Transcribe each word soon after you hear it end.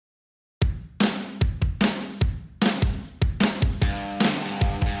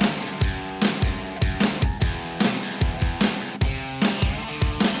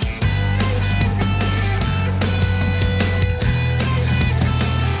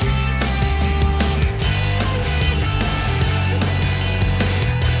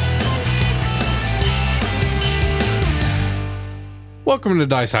Welcome to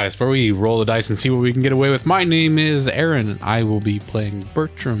Dice Heist, where we roll the dice and see what we can get away with. My name is Aaron. I will be playing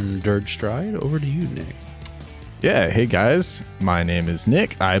Bertram Dirgestride. Over to you, Nick. Yeah, hey guys. My name is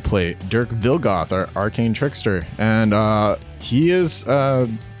Nick. I play Dirk Vilgoth, our arcane trickster, and he is ready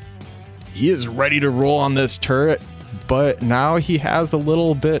to roll on this turret, but now he has a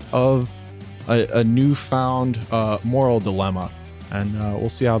little bit of a newfound moral dilemma, and we'll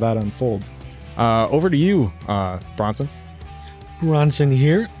see how that unfolds. Over to you, Bronson. Bronson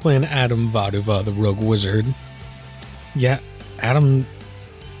here, playing Adam Vaduva, the rogue wizard. Yeah, Adam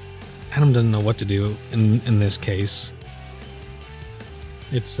doesn't know what to do in this case.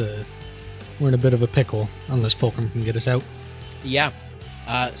 It's we're in a bit of a pickle unless Fulcrum can get us out. Yeah.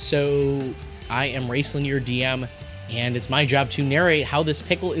 So I am Raceland, your DM, and it's my job to narrate how this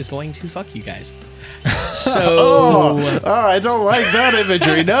pickle is going to fuck you guys. So I don't like that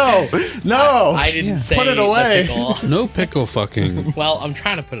imagery. No. I didn't say put it away. The pickle. No pickle fucking. Well, I'm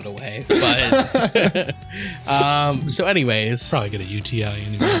trying to put it away, but so anyways, Probably get a UTI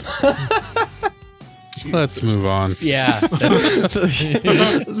anyway. Let's move on. yeah. That's,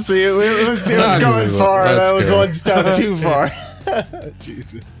 See, it was going far. That's That was good. one step too far.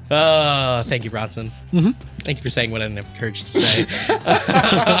 Jesus. thank you, Bronson. Mhm. Thank you for saying what I didn't have courage to say.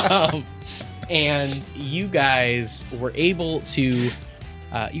 And you guys were able to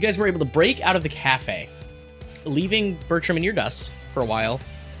break out of the cafe, leaving Bertram in your dust for a while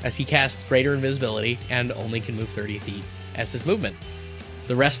as he cast greater invisibility and only can move 30 feet as his movement.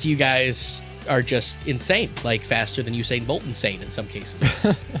 The rest of you guys are just insane, like faster than Usain Bolt insane in some cases.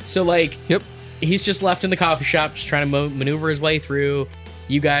 So like, Yep. he's just left in the coffee shop, just trying to maneuver his way through.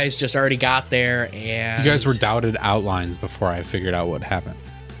 You guys just already got there, and You guys were doubted outlines before I figured out what happened.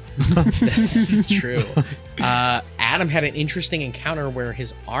 This is true. Adam had an interesting encounter where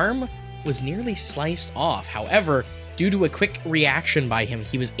his arm was nearly sliced off. However, due to a quick reaction by him,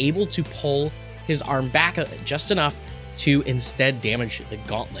 he was able to pull his arm back just enough to instead damage the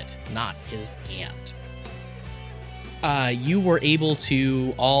gauntlet, not his hand. You were able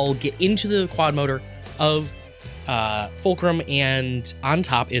to all get into the quad motor of Fulcrum, and on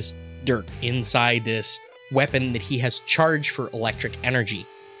top is Dirk inside this weapon that he has charged for electric energy.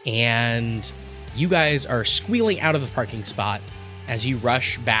 And you guys are squealing out of the parking spot as you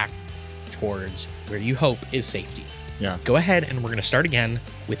rush back towards where you hope is safety. Yeah. Go ahead, and we're going to start again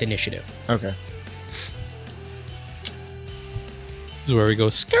with initiative. Okay. This is where we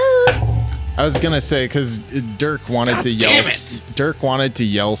go skirt. I was gonna say because Dirk wanted God to yell. damn it! Dirk wanted to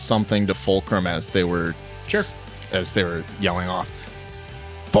yell something to Fulcrum as they were Sure. as they were yelling off.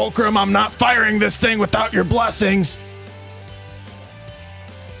 Fulcrum, I'm not firing this thing without your blessings.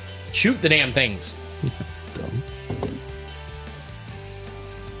 Shoot the damn things.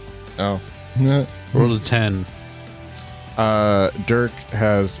 Oh. Roll a 10. Dirk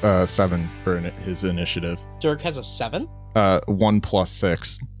has 7 for his initiative. Dirk has a 7? 1 plus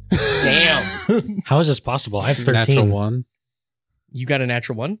 6. Damn. How is this possible? I have 13. Natural 1. You got a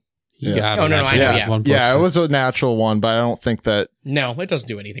natural 1? You Yeah. got Oh, a no, I natural know, one. yeah. 1 plus Yeah, it 6. was a natural 1, but I don't think that No, it doesn't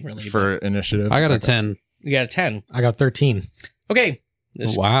do anything really. for initiative. I got a Okay. 10. You got a 10. I got 13. Okay.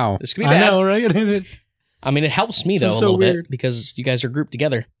 This Wow. could be bad. I know, right? I mean, it helps me This though is a so little weird. bit because you guys are grouped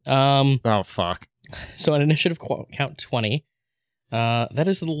together. Oh, fuck. So an initiative count 20. That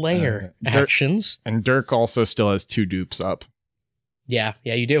is the layer Dirk- actions. And Dirk also still has 2 dupes up. Yeah,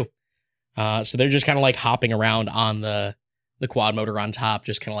 you do. So they're just kind of like hopping around on the quad motor on top,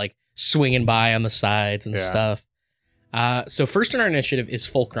 just kind of like swinging by on the sides and Yeah. stuff. So first in our initiative is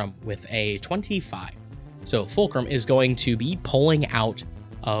Fulcrum with a 25. So Fulcrum is going to be pulling out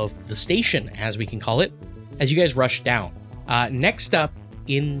of the station, as we can call it, as you guys rush down. Next up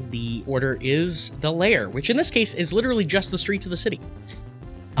in the order is the lair, which in this case is literally just the streets of the city.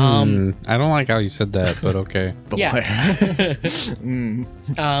 I don't like how you said that, but okay. Yeah.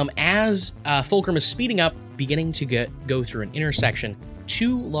 Mm. As Fulcrum is speeding up, beginning to go through an intersection,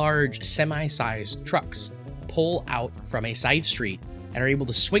 2 large semi-sized trucks pull out from a side street and are able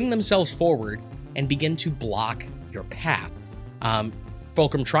to swing themselves forward and begin to block your path.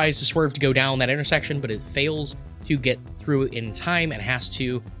 Fulcrum tries to swerve to go down that intersection, but it fails to get through in time and has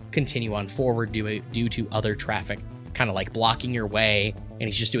to continue on forward due to other traffic kind of like blocking your way, and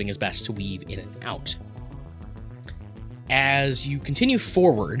he's just doing his best to weave in and out. As you continue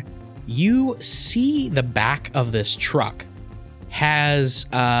forward, you see the back of this truck has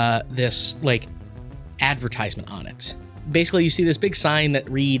this like advertisement on it. Basically, you see this big sign that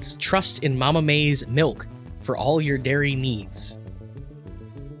reads, "Trust in Mama May's milk for all your dairy needs."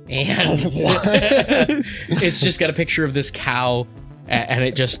 And it's just got a picture of this cow and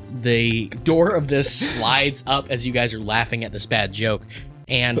it just, the door of this slides up as you guys are laughing at this bad joke.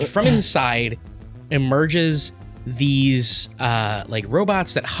 And from inside emerges these like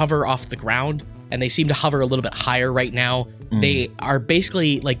robots that hover off the ground, and they seem to hover a little bit higher right now. They are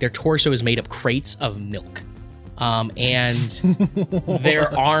basically like their torso is made of crates of milk. And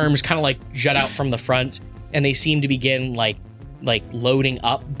their arms kind of like jut out from the front, and they seem to begin like loading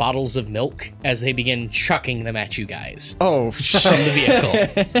up bottles of milk as they begin chucking them at you guys Oh, from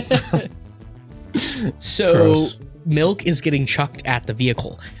the vehicle. So Gross. milk is getting chucked at the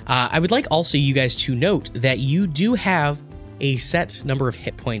vehicle. I would like also you guys to note that you do have a set number of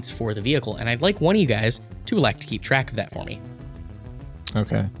hit points for the vehicle, and I'd like one of you guys to elect to keep track of that for me.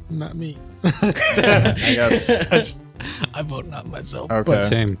 Okay. Not me. I guess. I vote not myself. Okay.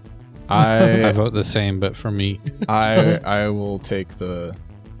 Same. I I vote the same, but for me. I will take the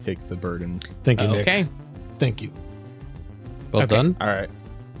burden. Thank you, Nick. Okay. Thank you. Well Okay. done. All right.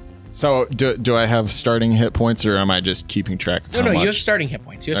 So do I have starting hit points, or am I just keeping track of No, how no, much? you have starting hit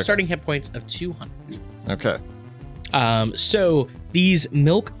points. You have Okay. starting hit points of 200. Okay. So these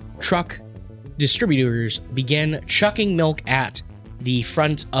milk truck distributors begin chucking milk at the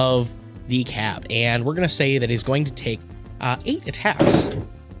front of the cab, and we're going to say that it's going to take 8 attacks.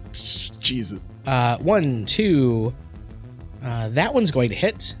 Jesus. 1, 2. That one's going to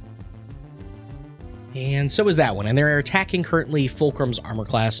hit. And so is that one. And they're attacking currently Fulcrum's armor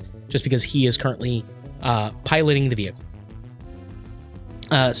class just because he is currently piloting the vehicle.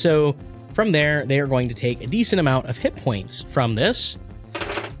 So from there, they are going to take a decent amount of hit points from this.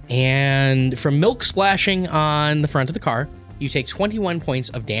 And from milk splashing on the front of the car, you take 21 points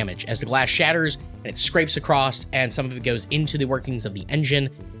of damage as the glass shatters and it scrapes across, and some of it goes into the workings of the engine,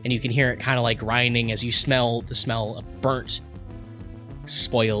 and you can hear it kind of like grinding as you smell the smell of burnt,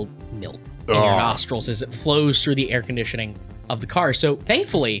 spoiled milk in your Oh. nostrils as it flows through the air conditioning of the car. So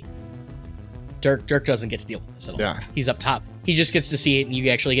thankfully, Dirk doesn't get to deal with this at all. Yeah. He's up top. He just gets to see it, and you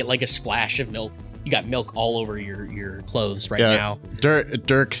actually get like a splash of milk. You got milk all over your clothes right now.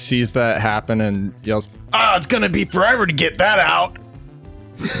 Dirk sees that happen and yells, "Oh, it's gonna be forever to get that out."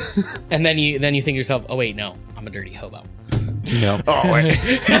 And then you think to yourself, oh wait, no, I'm a dirty hobo. No. Oh wait.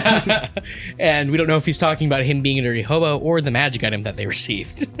 And we don't know if he's talking about him being a dirty hobo or the magic item that they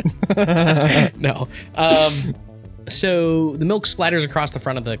received. No. So the milk splatters across the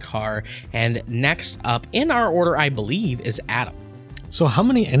front of the car, and next up in our order, I believe, is Adam. So how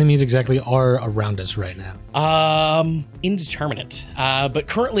many enemies exactly are around us right now? Indeterminate. But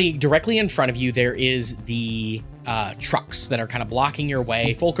currently, directly in front of you, there is the trucks that are kind of blocking your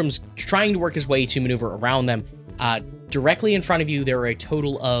way. Fulcrum's trying to work his way to maneuver around them. Directly in front of you, there are a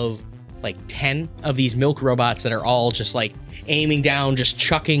total of like 10 of these milk robots that are all just like aiming down, just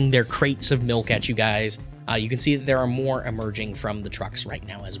chucking their crates of milk at you guys. You can see that there are more emerging from the trucks right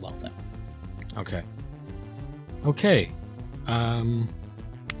now as well, though. Okay. Okay.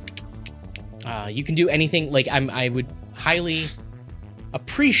 You can do anything. Like I would highly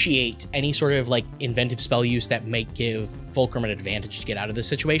appreciate any sort of like inventive spell use that might give Fulcrum an advantage to get out of this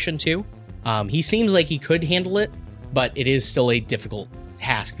situation too. He seems like he could handle it, but it is still a difficult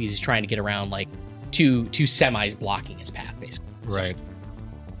task because he's trying to get around like two semis blocking his path, basically. So- Right.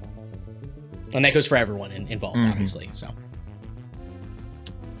 and that goes for everyone involved, obviously. So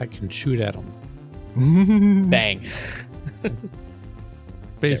I can shoot at them. bang.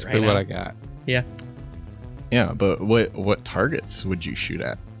 Basically right what now. I got. Yeah. Yeah, but what targets would you shoot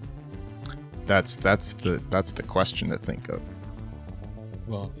at? That's the question to think of.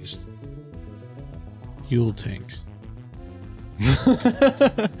 Well, it's- Fuel tanks.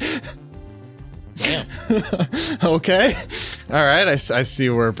 Damn. Okay. All right. I see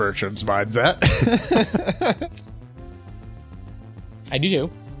where Bertram's mind's at. I do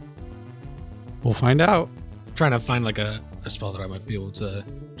too. We'll find out. trying to find like a spell that I might be able to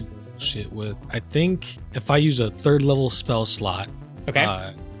do shit with. I think if I use a 3rd level spell slot,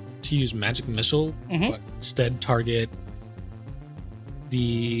 Okay. to use magic missile, Mhm. but instead target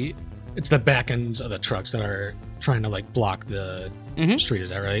it's the back ends of the trucks that are trying to like block the Mhm. street. Is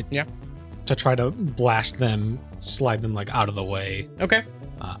that right? Yeah. To try to blast them, slide them like out of the way. Okay.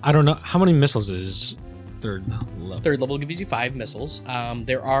 I don't know how many missiles is 3rd level. 3rd level gives you 5 missiles.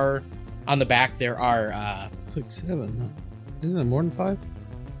 There are on the back. There are It's like 7. Huh? Isn't it more than 5?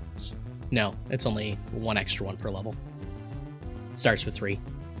 no. It's only one extra one per level. Starts with 3.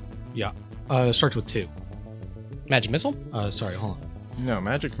 Yeah. Starts with 2. Magic missile. Sorry, hold on. No,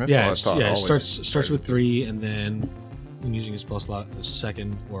 magic missile. Yeah, I thought it always starts with 3, and then when using a spell slot, a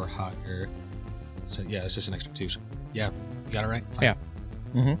 2nd or higher. So yeah, it's just an extra 2. So, yeah, you got it right. Fine.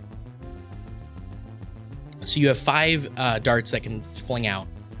 Yeah. So you have 5 darts that can fling out.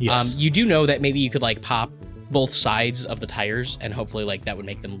 Yes. You do know that maybe you could like pop both sides of the tires, and hopefully like that would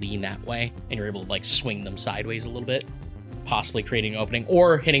make them lean that way, and you're able to like swing them sideways a little bit, possibly creating an opening,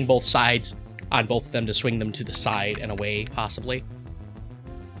 or hitting both sides on both of them to swing them to the side and away, possibly.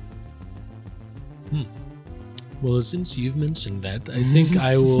 Well, since you've mentioned that, I think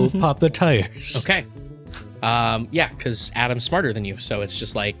I will pop the tires. Okay. Yeah, because Adam's smarter than you, so it's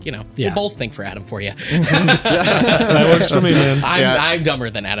just like, Yeah. we'll both think for Adam for you. That works for me, man. I'm dumber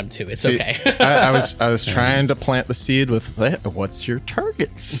than Adam too. It's See, okay. I was trying to plant the seed with what's your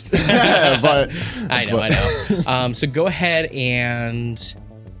targets, but I know. So go ahead and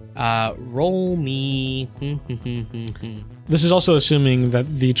roll me. This is also assuming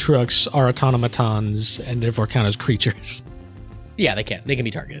that the trucks are automatons and therefore count as creatures. Yeah, they can. They can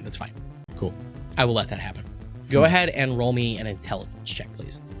be targeted. That's fine. Cool. I will let that happen. Go ahead and roll me an intelligence check,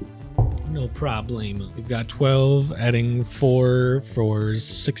 please. No problem. We've got 12, adding 4 for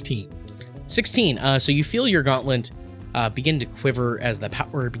 16. 16. So you feel your gauntlet begin to quiver as the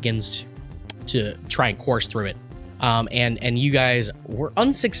power begins to try and course through it. And you guys were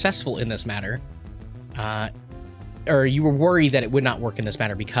unsuccessful in this matter. Or you were worried that it would not work in this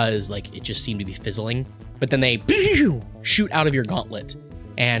matter because like it just seemed to be fizzling. But then they shoot out of your gauntlet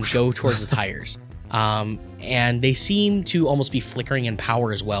and go towards the tires. And they seem to almost be flickering in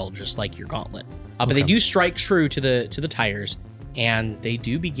power as well, just like your gauntlet. But they do strike true to the tires, and they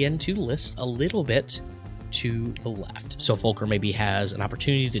do begin to list a little bit to the left. So Volker maybe has an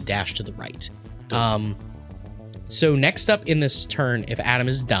opportunity to dash to the right. So next up in this turn, if Adam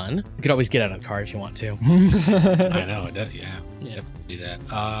is done, you could always get out of the car if you want to. I know. Yeah. Do that.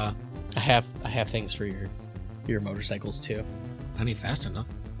 I have things for your motorcycles too. I need fast enough.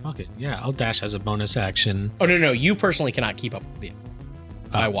 Fuck it. Yeah, I'll dash as a bonus action. Oh no, you personally cannot keep up with the vehicle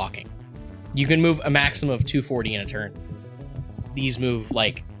by walking. You can move a maximum of 240 in a turn. These move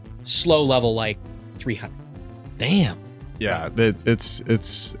like slow level, like 300. Damn. yeah, it's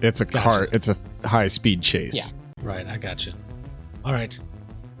a car. It's a high speed chase. Yeah. Right, I got you. All right.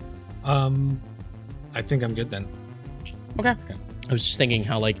 I think I'm good then. Okay. I was just thinking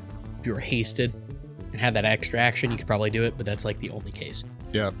how like if you were hasted and had that extra action, you could probably do it, but that's like the only case.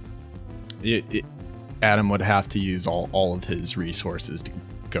 Yeah. Adam would have to use all of his resources to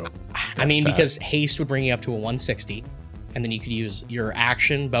go. I mean, fast. because haste would bring you up to a 160, and then you could use your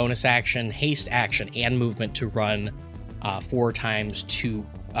action, bonus action, haste action, and movement to run 4 times to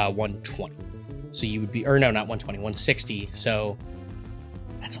 120. So you would be, or no, not 120, 160. So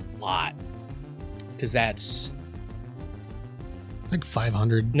that's a lot. Because that's, Like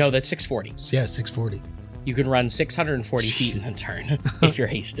 500. no, that's 640. Yeah, 640. You can run 640 feet in a turn if you're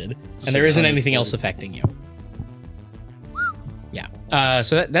hasted. And there isn't anything else affecting you. Yeah.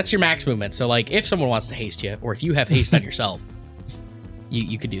 So that's your max movement. So, like, if someone wants to haste you, or if you have haste on yourself,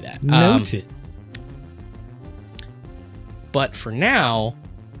 you could do that. Noted. But for now,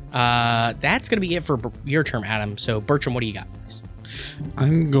 that's going to be it for your turn, Adam. So, Bertram, what do you got for us?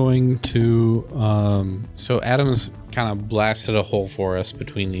 I'm going to so Adam's kind of blasted a hole for us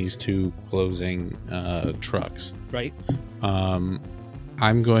between these two closing trucks. Right.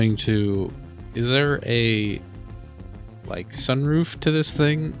 I'm going to, is there a like sunroof to this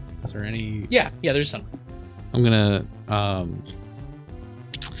thing? Is there any? Yeah, there's some. I'm gonna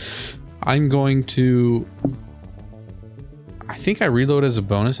I think I reload as a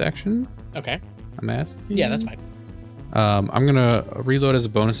bonus action. Okay. I'm asking. Yeah, that's fine. I'm gonna reload as a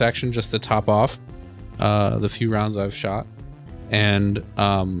bonus action just to top off the few rounds I've shot, and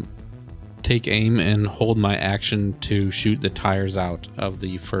take aim and hold my action to shoot the tires out of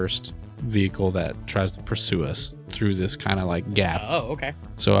the first vehicle that tries to pursue us through this kind of like gap. Oh, okay.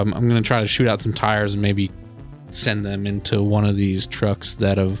 So I'm gonna try to shoot out some tires and maybe send them into one of these trucks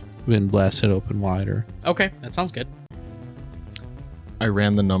that have been blasted open wider. Okay, that sounds good. I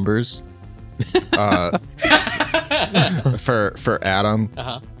ran the numbers. For Adam,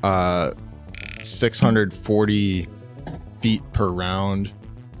 Uh-huh. 640 feet per round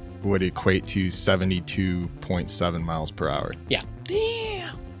would equate to 72.7 miles per hour. Yeah.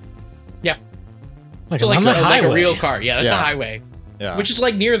 Damn. Yeah. Like, So like, on the like a highway. real car. Yeah, that's a Yeah. highway. Yeah. Which is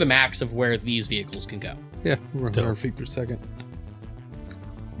like near the max of where these vehicles can go. Yeah, we're Dope. 100 feet per second.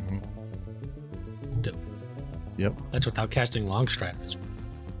 Yep. That's without casting long striders.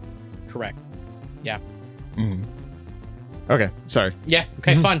 Correct. Yeah. Mhm. Okay. Sorry. Yeah.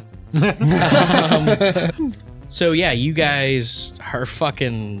 Okay, fun. So yeah, you guys are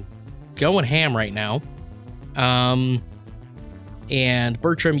fucking going ham right now. And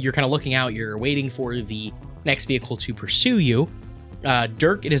Bertram, you're kind of looking out. You're waiting for the next vehicle to pursue you.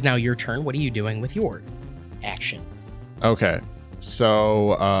 Dirk, it is now your turn. What are you doing with your action. Okay.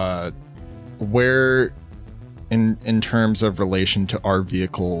 So, where, in terms of relation to our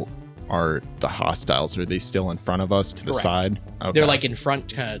vehicle, are the hostiles? Are they still in front of us to the Correct. side? Okay. They're like in front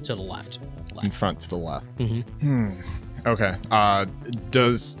to the left. in front to the left. Mm-hmm. Okay.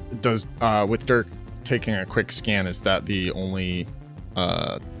 Does with Dirk taking a quick scan, is that the only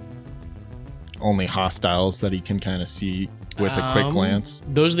hostiles that he can kind of see with a quick glance?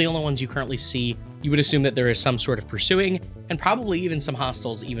 Those are the only ones you currently see. You would assume that there is some sort of pursuing, and probably even some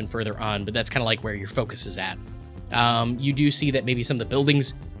hostiles even further on, but that's kind of like where your focus is at. You do see that maybe some of the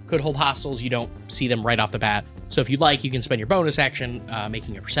buildings could hold hostiles. You don't see them right off the bat. So if you'd like, you can spend your bonus action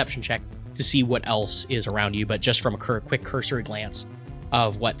making a perception check to see what else is around you. But just from a quick cursory glance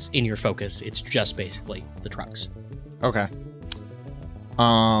of what's in your focus, it's just basically the trucks. Okay.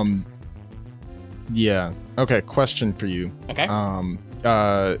 Yeah. Okay. Question for you. Okay.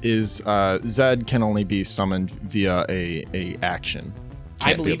 Is Zed can only be summoned via a action?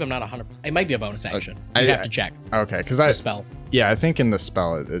 I believe I'm not 100%. It might be a bonus action. You have to check Okay, because the spell. I think in the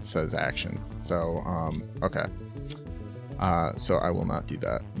spell it says action. So okay. So I will not do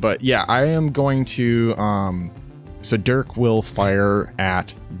that. But yeah, I am going to so Dirk will fire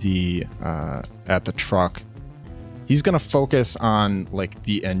at the truck. He's gonna focus on like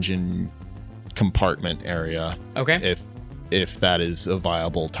the engine compartment area. Okay. If that is a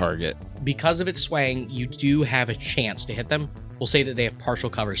viable target. Because of its swaying, you do have a chance to hit them. We'll say that they have partial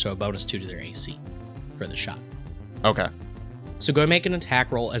cover, so a bonus 2 to their AC for the shot. Okay. So go and make an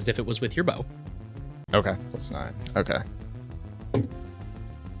attack roll as if it was with your bow. Okay. +9. Okay.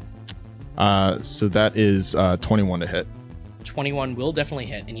 So that is 21 to hit. 21 will definitely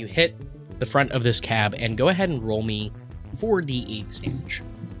hit, and you hit the front of this cab, and go ahead and roll me 4d8 damage.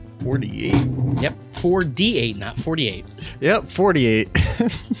 48. Yep, 4d8, not 48. Yep, 48.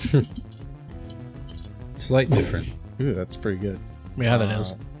 Slight different. Ooh, that's pretty good. Yeah, that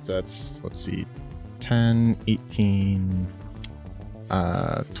is. So that's, let's see, 10, 18,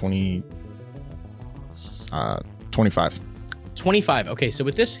 20, 25. 25. Okay, so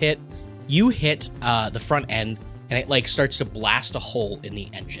with this hit, you hit the front end, and it like starts to blast a hole in the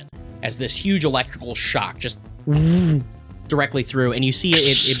engine as this huge electrical shock just directly through, and you see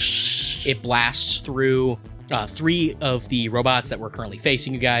it blasts through 3 of the robots that were currently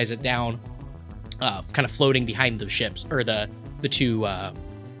facing you guys down, kind of floating behind the ships or the 2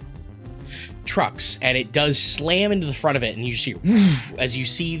 trucks, and it does slam into the front of it, and you see as you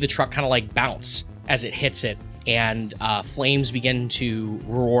see the truck kind of like bounce as it hits it, and flames begin to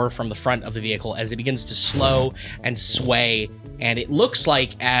roar from the front of the vehicle as it begins to slow and sway, and it looks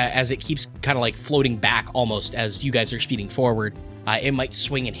like as it keeps kind of like floating back almost as you guys are speeding forward, it might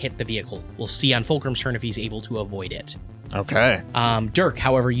swing and hit the vehicle. We'll see on Fulcrum's turn if he's able to avoid it. Okay. Dirk,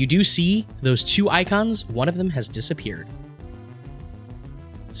 however, you do see those 2 icons. One of them has disappeared.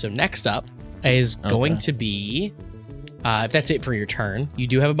 So next up is going to be, if that's it for your turn, you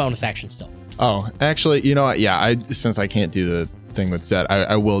do have a bonus action still. Oh, actually, you know what? Yeah, since I can't do the thing with Zed,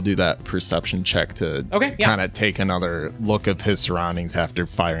 I will do that perception check to kind of take another look of his surroundings after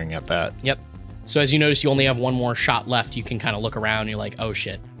firing at that. Yep. So as you notice, you only have 1 more shot left. You can kind of look around and you're like, oh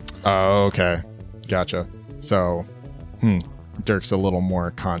shit. Oh, okay. Gotcha. So, Dirk's a little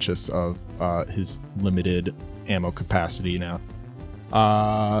more conscious of his limited ammo capacity now.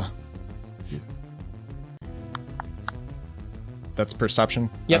 That's perception.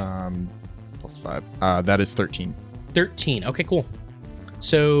 Yep. +5. That is 13. 13. Okay, cool.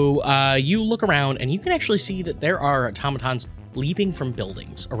 So you look around and you can actually see that there are automatons leaping from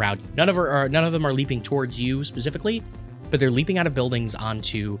buildings around you. None of them are leaping towards you specifically, but they're leaping out of buildings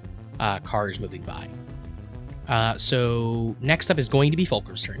onto cars moving by. So next up is going to be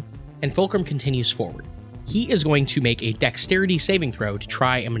Fulcrum's turn, and Fulcrum continues forward. He is going to make a dexterity saving throw to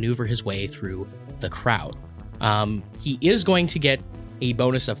try and maneuver his way through the crowd. He is going to get a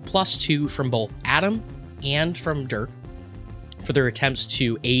bonus of +2 from both Adam and from Dirk for their attempts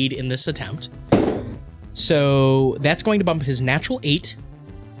to aid in this attempt. So that's going to bump his natural 8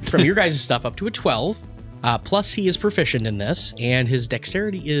 from your guys' stuff up to a 12. Plus he is proficient in this, and his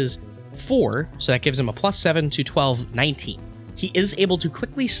dexterity is 4, so that gives him a +7 to 12, 19. He is able to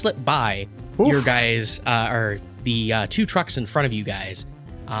quickly slip by your guys, or the 2 trucks in front of you guys.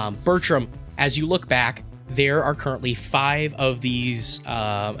 Bertram, as you look back, there are currently 5 of these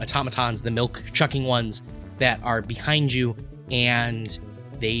automatons, the milk-chucking ones, that are behind you, and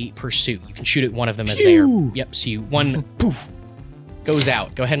they pursue. You can shoot at one of them as they are. Yep, so one poof goes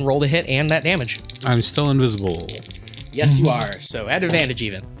out. Go ahead and roll the hit and that damage. I'm still invisible. Yes, you are. So at advantage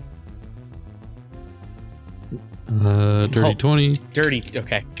even. Dirty 20. Dirty.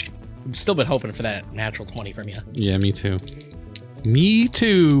 Okay. I've still been hoping for that natural 20 from you. Yeah, me too. Me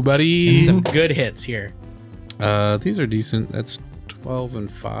too, buddy. Some good hits here. These are decent. That's 12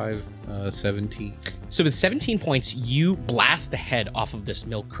 and 5, 17. So with 17 points, you blast the head off of this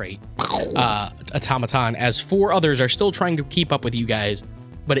milk crate automaton, as 4 others are still trying to keep up with you guys,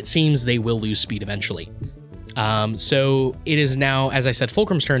 but it seems they will lose speed eventually. So it is now, as I said,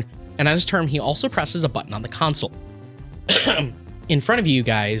 Fulcrum's turn, and on his turn, he also presses a button on the console. In front of you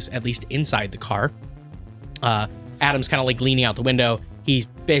guys, at least inside the car, Adam's kind of like leaning out the window. He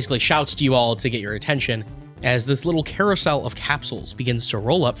basically shouts to you all to get your attention as this little carousel of capsules begins to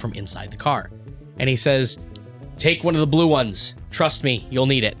roll up from inside the car. And he says, "Take one of the blue ones. Trust me, you'll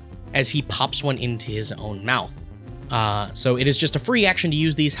need it," as he pops one into his own mouth. So it is just a free action to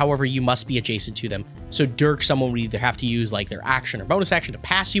use these. However, you must be adjacent to them. So Dirk, someone would either have to use like their action or bonus action to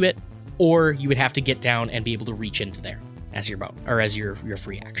pass you it, or you would have to get down and be able to reach into there as your as your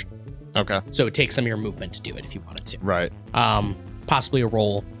free action. Okay. So it takes some of your movement to do it if you wanted to. Right. Possibly a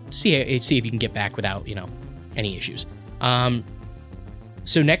roll. See if you can get back without, any issues.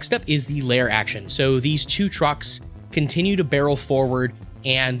 So next up is the lair action. So these 2 trucks continue to barrel forward,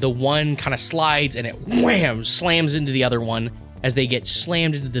 and the one kind of slides and it wham slams into the other one as they get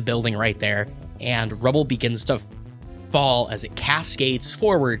slammed into the building right there, and rubble begins to fall as it cascades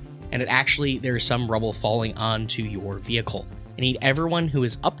forward, and there's some rubble falling onto your vehicle. I need everyone who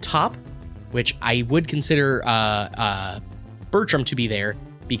is up top, which I would consider Bertram to be there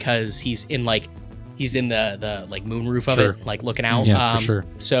because he's in the like moonroof of Sure. it, like looking out. Yeah, for sure.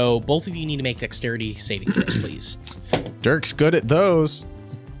 So both of you need to make dexterity saving throws, please. Dirk's good at those.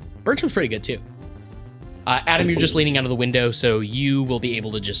 Bertram's pretty good too. Adam, you're just leaning out of the window, so you will be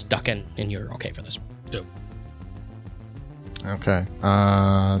able to just duck in, and you're okay for this one. Dope. Okay.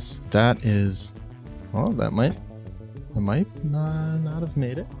 So that is. Well, I might not have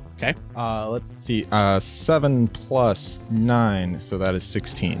made it. Okay. Let's see. 7 plus 9, so that is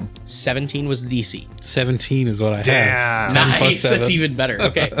 16. 17 was the DC. 17 is what I have. Nice. +7. That's even better.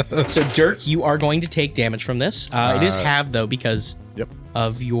 Okay. So Dirk, you are going to take damage from this. It is halved though because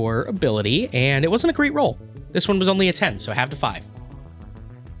of your ability, and it wasn't a great roll. This one was only a 10, so half to 5.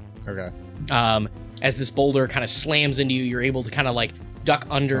 Okay. As this boulder kind of slams into you, you're able to kind of like duck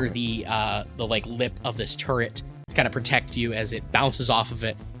under the like lip of this turret to kind of protect you as it bounces off of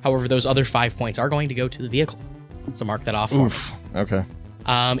it. However, those other 5 points are going to go to the vehicle. So mark that off for me. Okay.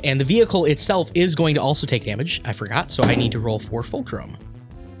 And the vehicle itself is going to also take damage. I forgot, so I need to roll for Fulcrum.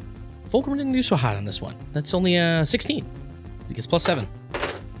 Fulcrum didn't do so hot on this one. That's only 16. He gets +7.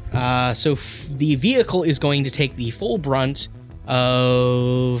 So the vehicle is going to take the full brunt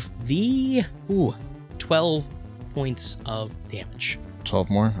of the 12 points of damage. 12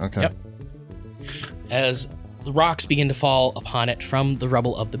 more? Okay. Yep. As the rocks begin to fall upon it from the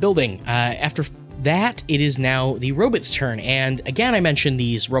rubble of the building. After that, it is now the robot's turn. And again, I mentioned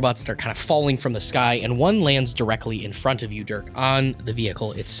these robots that are kind of falling from the sky, and one lands directly in front of you, Dirk, on the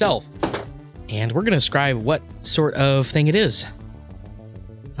vehicle itself. And we're going to describe what sort of thing it is.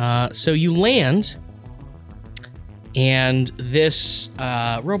 So you land, and this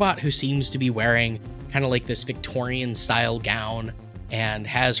robot, who seems to be wearing kind of like this Victorian-style gown and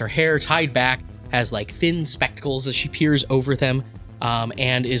has her hair tied back, has like thin spectacles as she peers over them,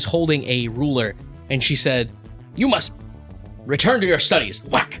 and is holding a ruler. And she said, "You must return to your studies."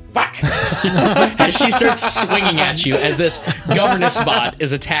 Whack, whack. As she starts swinging at you as this governess bot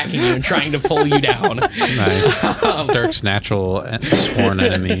is attacking you and trying to pull you down. Nice. Dirk's natural sworn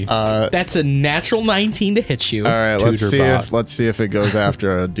enemy. That's a natural 19 to hit you. All right, Tutor let's see if it goes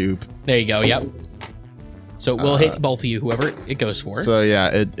after a dupe. There you go. Yep. So it will hit both of you, whoever it goes for. So yeah,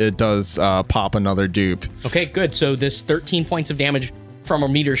 it does pop another dupe. Okay, good. So this 13 points of damage from a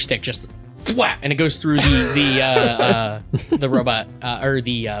meter stick just whap, and it goes through the robot or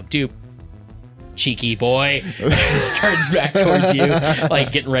the dupe. Cheeky boy turns back towards you,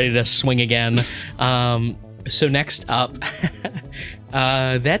 like getting ready to swing again. So next up,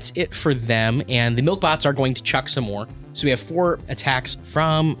 that's it for them, and the milk bots are going to chuck some more. So we have 4 attacks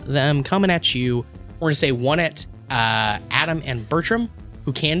from them coming at you. We're going to say 1 at Adam and Bertram,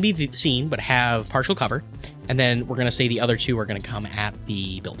 who can be seen but have partial cover. And then we're going to say the other 2 are going to come at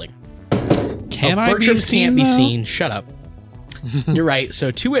the building. Bertram's can't be seen. Shut up. You're right.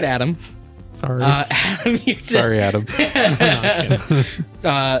 So 2 at Adam. Sorry. Adam, Sorry, Adam.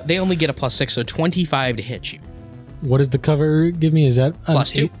 They only get a +6, so 25 to hit you. What does the cover give me? Is that an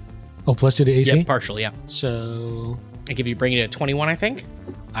 +2? 8? Oh, +2 to AC? Yep, partial, yeah. So I give you, bring it to 21, I think.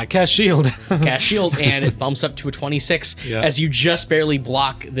 I cast shield. Cast shield, and it bumps up to a 26 as you just barely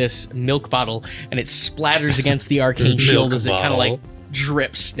block this milk bottle, and it splatters against the arcane shield as it kind of like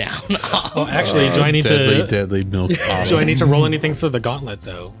drips down off. Oh, actually, do I need deadly milk bottle. do I need to roll anything for the gauntlet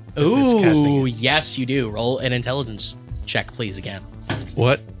though? if it's casting Ooh, it? yes, you do. Roll an intelligence check, please, again.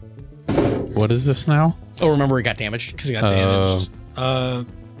 What? What is this now? Oh, remember it got damaged. Because it got damaged.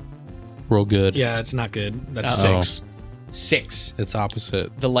 Roll good. Yeah, it's not good. That's Uh-oh. 6. 6. It's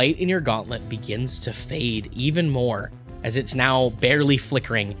opposite. The light in your gauntlet begins to fade even more as it's now barely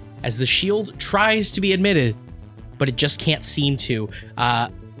flickering as the shield tries to be admitted, but it just can't seem to.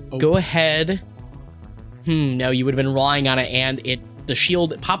 Go ahead. No, you would have been relying on it, and the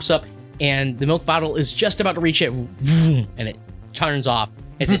shield pops up, and the milk bottle is just about to reach it, and it turns off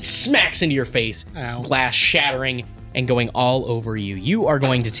as it smacks into your face, Ow. glass shattering and going all over you. You are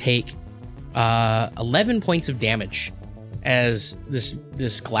going to take 11 points of damage as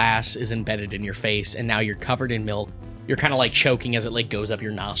this glass is embedded in your face, and now you're covered in milk. You're kind of like choking as it like goes up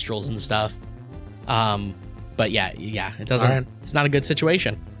your nostrils and stuff. But yeah, it doesn't. All right. It's not a good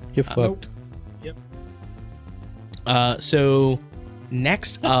situation. Get fucked. So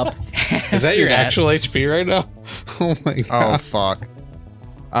next up, Is that your actual HP right now? Oh my Oh god. fuck.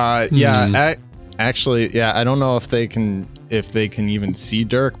 Yeah. Actually, yeah. I don't know if they can even see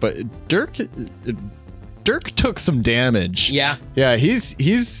Dirk, but Dirk took some damage. Yeah, Yeah.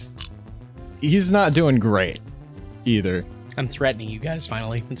 He's not doing great either. I'm threatening you guys.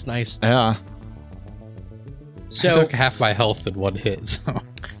 Finally, it's nice. Yeah. I So took half my health in one hit. So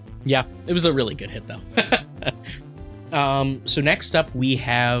yeah, it was a really good hit though. So next up, we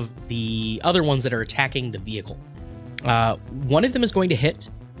have the other ones that are attacking the vehicle. One of them is going to hit,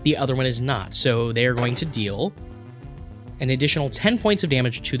 the other one is not. So they are going to deal an additional 10 points of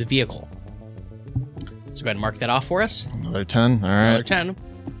damage to the vehicle. So go ahead and mark that off for us. Another 10. All Another right. 10.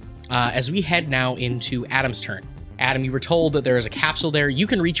 As we head now into Adam's turn. Adam, you were told that there is a capsule there. You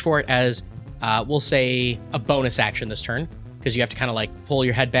can reach for it as, we'll say, a bonus action this turn, because you have to kind of like pull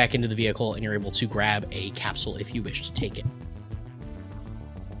your head back into the vehicle and you're able to grab a capsule if you wish to take it.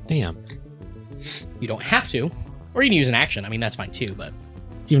 Damn. You don't have to, or you can use an action. I mean, that's fine too, but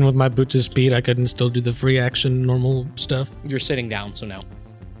Even with my boots of speed, I couldn't still do the free action normal stuff. you're sitting down, so no.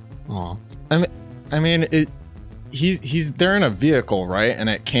 Aw. I mean, they're in a vehicle, right? And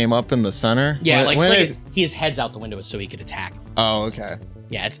it came up in the center. Yeah, When- like, when it's it- like his head's out the window so he could attack. Oh, okay.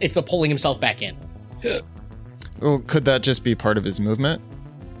 Yeah, it's a pulling himself back in. Well, could that just be part of his movement?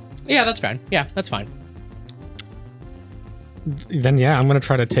 Yeah, that's fine. Yeah, that's fine. Then yeah, I'm gonna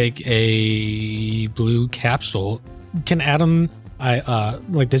try to take a blue capsule. Can Adam?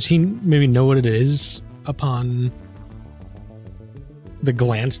 Does he maybe know what it is upon the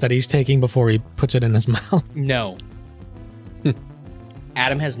glance that he's taking before he puts it in his mouth? No.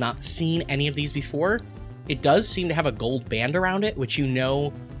 Adam has not seen any of these before. It does seem to have a gold band around it, which you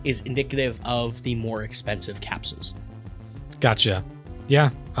know is indicative of the more expensive capsules. Gotcha. Yeah.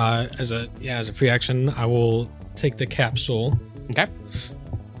 As a free action, I will take the capsule Okay.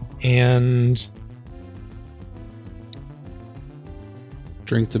 and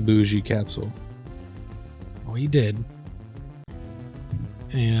drink the bougie capsule. oh, he did.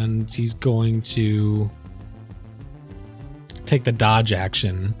 And he's going to take the dodge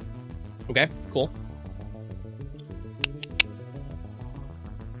action. Okay, cool.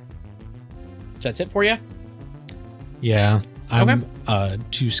 So that's it for you? Yeah, I'm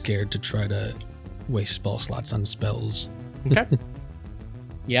too scared to try to waste spell slots on spells. Okay.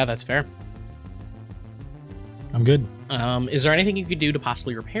 Yeah, that's fair. I'm good. Is there anything you could do to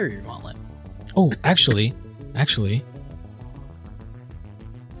possibly repair your gauntlet? Oh, actually,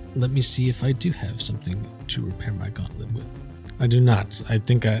 let me see if I do have something to repair my gauntlet with. I do not. I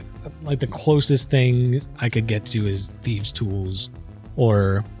think the closest thing I could get to is thieves' tools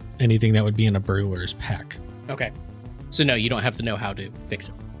or anything that would be in a burglar's pack. Okay. So no, you don't have to know how to fix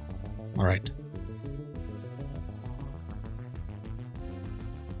it. All right.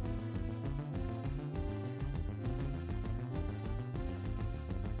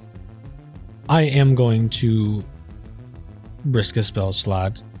 I am going to risk a spell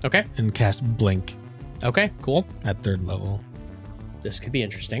slot Okay. and cast Blink Okay, cool. at 3rd level. This could be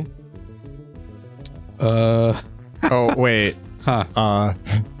interesting. Oh, wait. Huh. I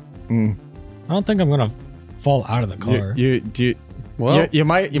don't think I'm gonna fall out of the car. Well, you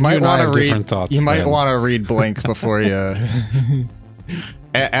might and I want to have read. different thoughts You might then. want to read Blink before you.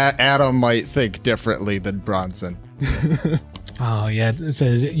 Adam might think differently than Bronson. Oh yeah, it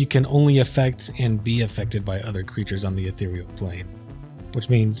says you can only affect and be affected by other creatures on the ethereal plane, which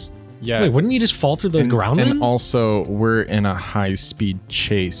means Yeah. wait, wouldn't you just fall through the ground? And then? also, we're in a high-speed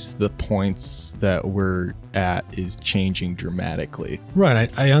chase. The points that we're at is changing dramatically.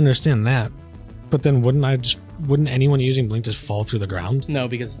 Right, I understand that, But then wouldn't anyone using blink just fall through the ground? No,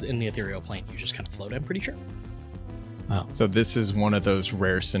 because in the ethereal plane, you just kind of float, I'm pretty sure. Oh. So this is one of those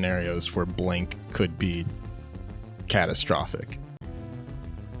rare scenarios where blink could be catastrophic.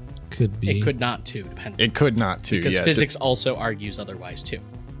 Could be. It could not, too, depending. It could not, too. Because yeah, physics also argues otherwise, too.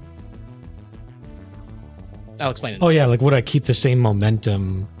 I'll explain it. Oh, yeah, like would I keep the same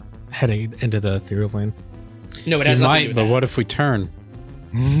momentum heading into the ethereal plane? No, it You has nothing to do might, with but that. what if we turn?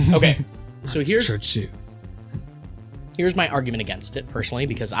 Okay, so here's Church here's my argument against it, personally,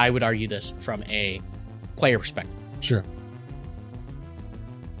 because I would argue this from a player perspective. Sure.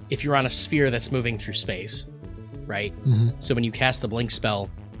 If you're on a sphere that's moving through space, right? Mm-hmm. So when you cast the blink spell,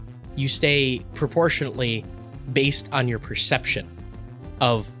 you stay proportionately based on your perception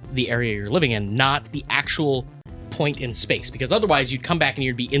of the area you're living in, not the actual point in space. Because otherwise, you'd come back and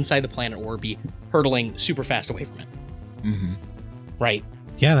you'd be inside the planet or be hurtling super fast away from it. Mhm. Right?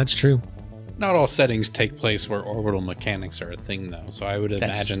 Yeah, that's true. Not all settings take place where orbital mechanics are a thing, though. So I would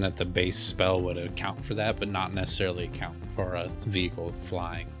That's- imagine that the base spell would account for that, but not necessarily account for a vehicle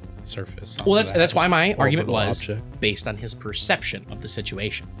flying surface. Well, that's why my argument orbital was object. based on his perception of the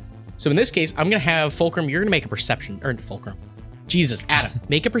situation. So in this case, I'm going to have Fulcrum, you're going to make a perception, or Fulcrum. Jesus, Adam,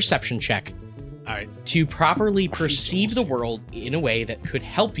 make a perception check. All right. To properly perceive the world in a way that could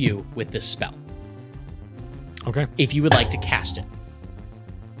help you with this spell, Okay. if you would like to cast it.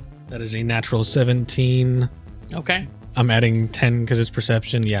 That is a natural 17. Okay. I'm adding 10 because it's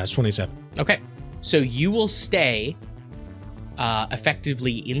perception. Yeah, it's 27. Okay. So you will stay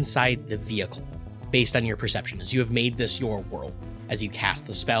effectively inside the vehicle based on your perception, as you have made this your world, as you cast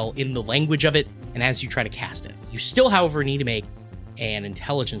the spell in the language of it and as you try to cast it. You still, however, need to make an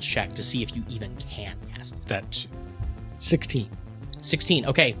intelligence check to see if you even can cast it. That's 16. 16.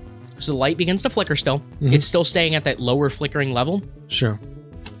 Okay. So the light begins to flicker still. Mhm. It's still staying at that lower flickering level, Sure.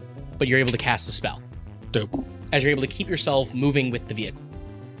 but you're able to cast the spell Dope. as you're able to keep yourself moving with the vehicle.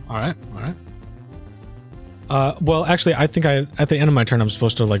 All right. Well, actually, I think at the end of my turn, I'm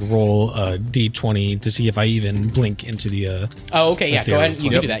supposed to like roll a d20 to see if I even blink into the. Oh, okay. Yeah. Go ahead. You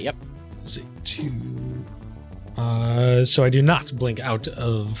can Yep. do that. Yep. Let's see, 2. So I do not blink out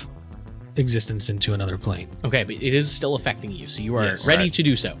of existence into another plane. Okay. But it is still affecting you. So you are Yes. ready Right. to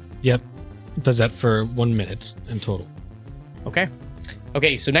do so. Yep. It does that for 1 minute in total. Okay.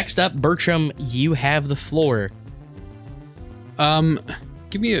 Okay, so next up, Bertram, you have the floor.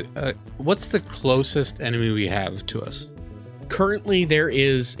 Give me a what's the closest enemy we have to us? Currently, there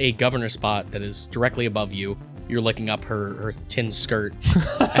is a governor spot that is directly above you. You're looking up her tin skirt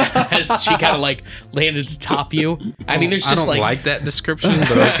as she kind of like landed to top you. I mean, there's I just don't like that description,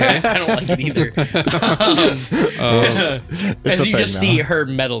 but okay. I don't like it either. As a you thing just now. see her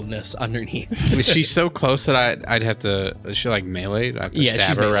metalness underneath. Is she so close that I'd have to? Is she like melee? I have to Yeah, stab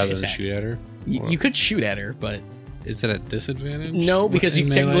she's her melee rather than attack. shoot at her. You could shoot at her, but Is it a disadvantage? no, because you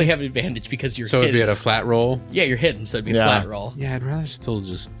in technically melee? have an advantage because you're So it'd hidden. be at a flat roll. Yeah, you're hidden, so it'd be a Yeah. flat roll. Yeah, I'd rather still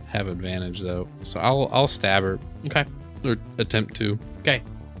just have advantage though. So I'll stab her Okay. or attempt to. Okay.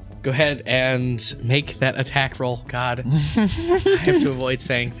 Go ahead and make that attack roll. God. I have to avoid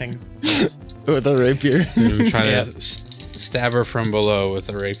saying things. With a rapier. I'm trying Yeah. to stab her from below with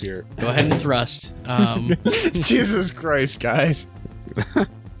a rapier. Go ahead and thrust. Jesus Christ, guys.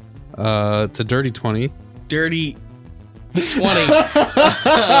 It's a dirty 20. Dirty 20.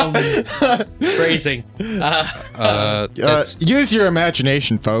 Phrasing. That's, Use your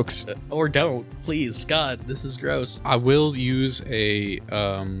imagination, folks. Or don't. Please. God, this is gross. I will use a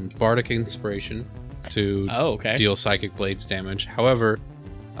bardic inspiration to Oh, okay. deal psychic blades damage. However,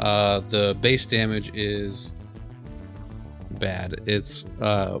 the base damage is bad. It's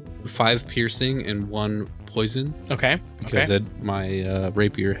 5 piercing and 1 poison Okay. because Okay. my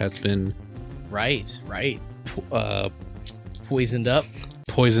rapier has been Right. uh, Poisoned up.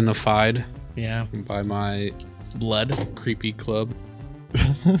 poisonified Yeah. by my Blood. creepy club.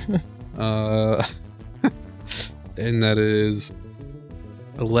 And that is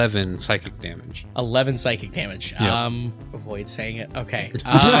 11 psychic damage. 11 psychic damage. Yeah. Avoid saying it. Okay.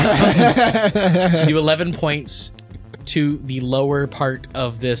 So do 11 points to the lower part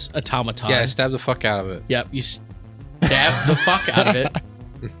of this automaton. Yeah, I stabbed the fuck out of it. Yep, you stab the fuck out of it.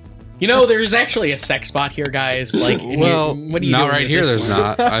 You know, there's actually a sex spot here, guys. Like, and Well, what are you not doing right with here. this There's one?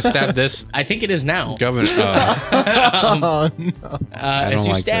 not. I stabbed this I think it is now. governor. Oh, no. As don't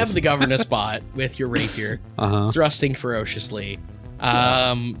you like stab this. the governor spot with your rapier, thrusting ferociously,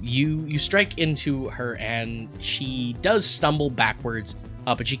 you strike into her, and she does stumble backwards,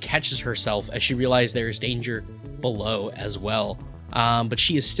 but she catches herself as she realizes there is danger below as well. But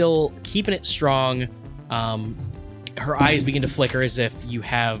she is still keeping it strong. Her eyes begin to flicker as if you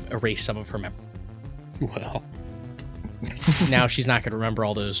have erased some of her memory. Well, Now she's not going to remember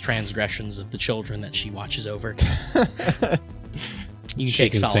all those transgressions of the children that she watches over. You can she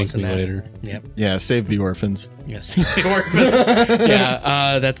take can solace in thank that. me later. Yep. Yeah, save the orphans. Yes. The orphans.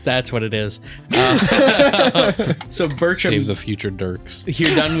 Yeah. That's what it is. So Bertram, Save the future Dirks.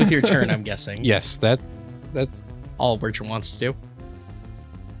 you're done with your turn, I'm guessing. Yes, that's. All Bertram wants to do.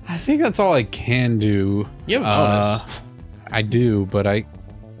 I think that's all I can do. You have a bonus. I do, but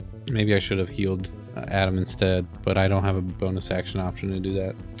maybe I should have healed Adam instead. But I don't have a bonus action option to do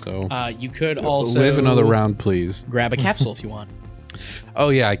that. So You could also live another round, please. grab a capsule if you want. Oh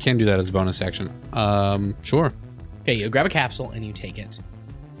yeah, I can do that as a bonus action. Sure. Okay, you grab a capsule and you take it.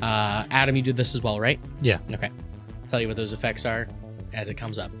 Adam, you did this as well, right? Yeah. Okay. Tell you what those effects are as it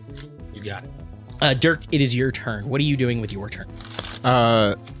comes up. You got it. Dirk, it is your turn. What are you doing with your turn?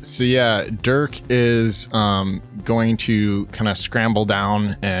 So yeah, Dirk is going to kind of scramble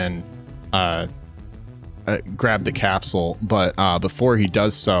down and grab the capsule, but before he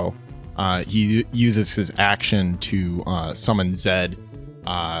does so, he uses his action to summon Zed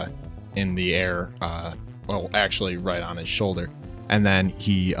in the air, well, actually right on his shoulder, and then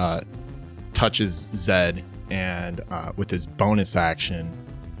he touches Zed and with his bonus action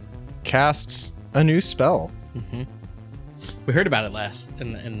casts a new spell. Mm-hmm. We heard about it last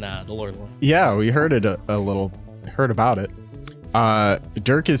in the Lord of the Rings. Yeah, we heard it a little. Heard about it.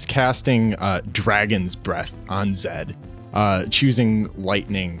 Dirk is casting Dragon's Breath on Zed, choosing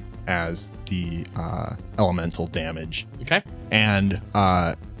lightning as the elemental damage. Okay. And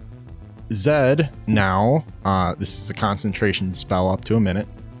Zed now, this is a concentration spell up to a minute.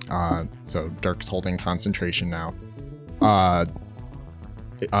 So Dirk's holding concentration now.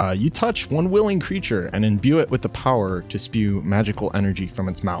 You touch one willing creature and imbue it with the power to spew magical energy from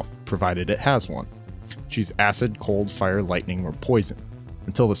its mouth, provided it has one. Choose acid, cold, fire, lightning, or poison.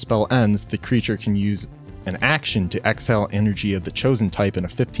 Until the spell ends, the creature can use an action to exhale energy of the chosen type in a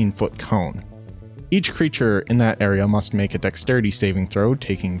 15-foot cone. Each creature in that area must make a dexterity saving throw,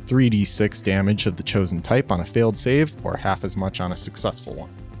 taking 3d6 damage of the chosen type on a failed save, or half as much on a successful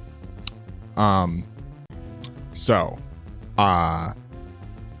one.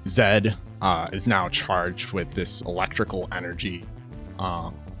 Zed is now charged with this electrical energy,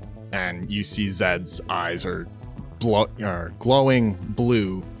 and you see Zed's eyes are glowing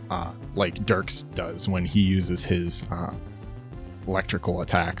blue, like Dirk's does when he uses his electrical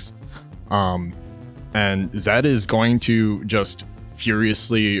attacks. And Zed is going to just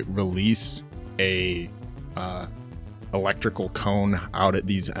furiously release a electrical cone out at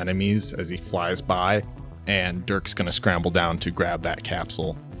these enemies as he flies by, and Dirk's going to scramble down to grab that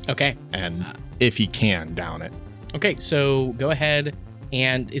capsule. Okay. And if he can, down it. Okay, so go ahead.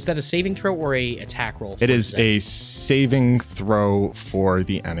 And is that a saving throw or a attack roll? It is Zed? a saving throw for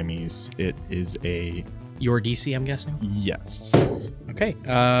the enemies. It is a Your DC, I'm guessing? yes. Okay. So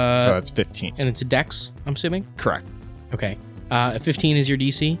that's 15. And it's a dex, I'm assuming? Correct. Okay. 15 is your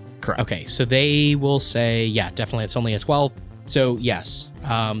DC? Correct. Okay, so they will say, yeah, definitely it's only a 12. So yes,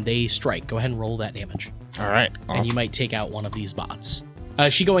 they strike. Go ahead and roll that damage. All right. And you Awesome. might take out one of these bots.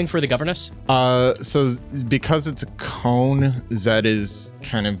 Is she going for the governess? So because it's a cone, Zed is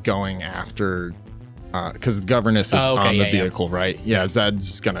kind of going after, because the governess is on the vehicle, right? Yeah,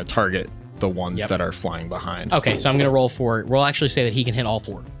 Zed's gonna target the ones that are flying behind. Okay, so I'm going to roll for, we'll actually say that he can hit all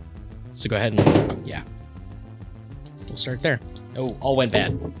four. So go ahead and, yeah. We'll start there. Oh, all went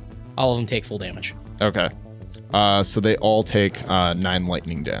bad. All of them take full damage. Okay. So they all take 9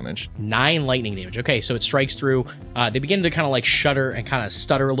 lightning damage. 9 lightning damage. Okay, so it strikes through. They begin to kind of like shudder and kind of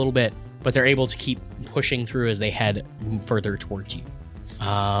stutter a little bit, but they're able to keep pushing through as they head further towards you.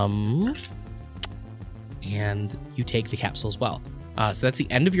 And you take the capsule as well. So that's the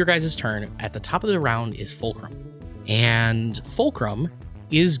end of your guys' turn. At the top of the round is Fulcrum. And Fulcrum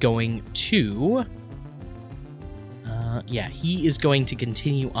is going to... he is going to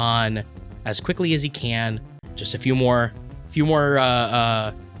continue on as quickly as he can. Just a few more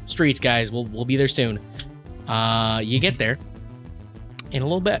streets, guys. We'll be there soon. You get there in a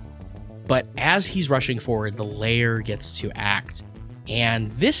little bit. But as he's rushing forward, the lair gets to act.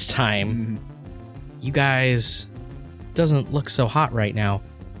 And this time, you guys... doesn't look so hot right now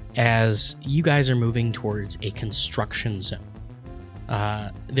as you guys are moving towards a construction zone.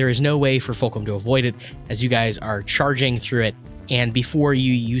 There is no way for Fulcrum to avoid it as you guys are charging through it, and before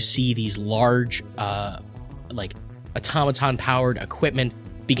you see these large like automaton powered equipment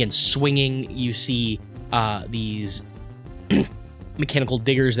begin swinging. You see these mechanical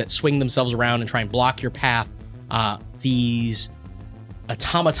diggers that swing themselves around and try and block your path. These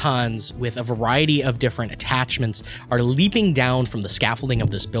automatons with a variety of different attachments are leaping down from the scaffolding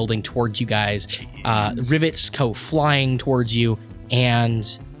of this building towards you guys. Rivets go flying towards you,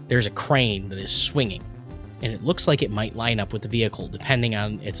 and there's a crane that is swinging. And it looks like it might line up with the vehicle, depending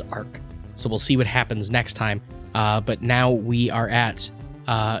on its arc. So we'll see what happens next time. But now we are at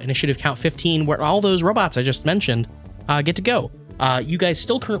initiative count 15, where all those robots I just mentioned get to go. You guys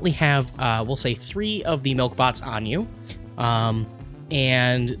still currently have, we'll say, 3 of the milk bots on you.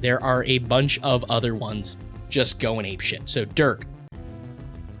 And there are a bunch of other ones just going apeshit. So, Dirk,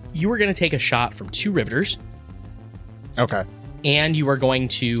 you are going to take a shot from 2 riveters. Okay. And you are going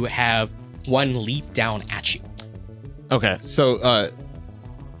to have 1 leap down at you. Okay. So,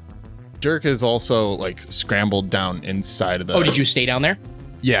 Dirk is also like scrambled down inside of the. Oh, did you stay down there?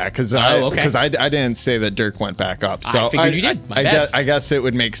 Yeah, because okay. I didn't say that Dirk went back up. So I figured you did. My bad. I guess it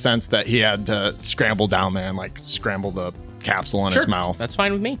would make sense that he had to scramble down there and like scramble the capsule in his mouth. That's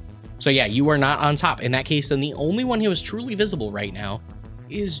fine with me. So yeah, you are not on top. In that case, then the only one who is truly visible right now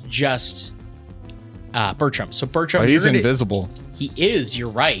is just Bertram. So Bertram, he's invisible. He is. You're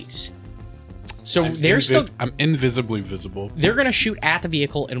right. So I'm invisibly visible. They're going to shoot at the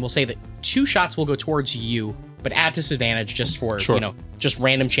vehicle, and we'll say that 2 shots will go towards you, but at disadvantage, just for just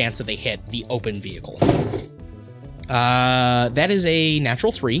random chance that they hit the open vehicle. That is a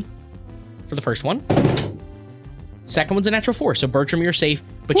natural 3 for the first one. Second one's a natural 4. So Bertram, you're safe,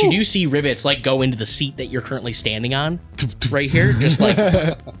 but you do see rivets like go into the seat that you're currently standing on, right here, just like.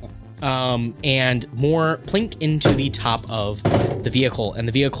 And more plink into the top of the vehicle, and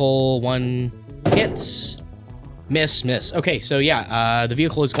the vehicle 1 hits, miss. Okay, so yeah, the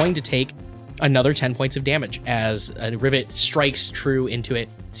vehicle is going to take another 10 points of damage as a rivet strikes true into it.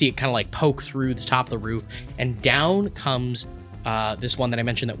 See it kind of like poke through the top of the roof, and down comes this one that I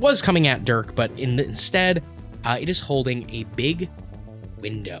mentioned that was coming at Dirk, but instead it is holding a big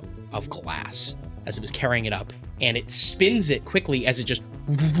window of glass as it was carrying it up, and it spins it quickly as it just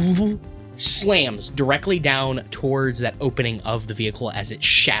slams directly down towards that opening of the vehicle as it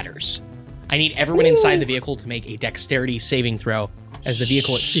shatters. I need everyone inside the vehicle to make a dexterity saving throw, as the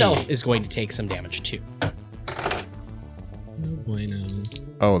vehicle itself is going to take some damage too. No bueno.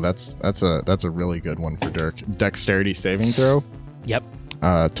 Oh, that's a really good one for Dirk. Dexterity saving throw. Yep.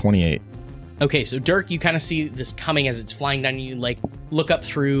 28. Okay, so Dirk, you kind of see this coming as it's flying down. You like look up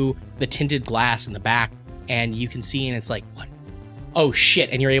through the tinted glass in the back, and you can see, and it's like, what? Oh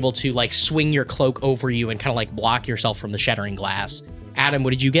shit! And you're able to like swing your cloak over you and kind of like block yourself from the shattering glass. Adam, what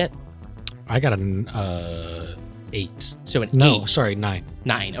did you get? I got an 8. So an 8. No, sorry, 9.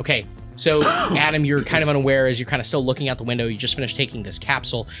 9. Okay. So Adam, you're kind of unaware as you're kind of still looking out the window. You just finished taking this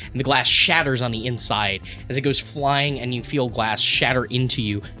capsule, and the glass shatters on the inside as it goes flying, and you feel glass shatter into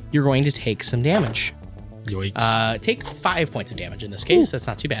you. You're going to take some damage. Yikes. Take 5 points of damage in this case. Ooh. That's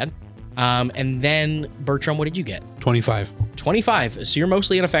not too bad. And then Bertram, what did you get? 25. 25. So you're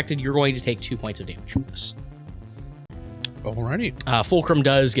mostly unaffected. You're going to take 2 points of damage from this. Alrighty. Fulcrum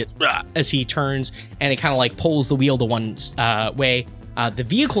does get as he turns, and it kind of like pulls the wheel to one way. The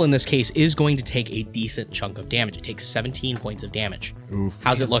vehicle in this case is going to take a decent chunk of damage. It takes 17 points of damage. Oof.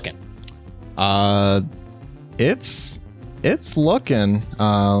 How's it looking? It's looking.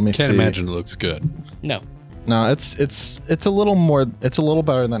 Let me see. Can't imagine it looks good. No, it's a little more. It's a little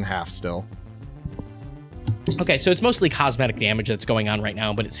better than half still. Okay, so it's mostly cosmetic damage that's going on right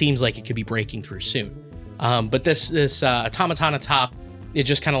now, but it seems like it could be breaking through soon. But this automaton atop, it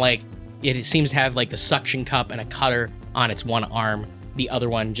just kind of like it seems to have like the suction cup and a cutter on its one arm. The other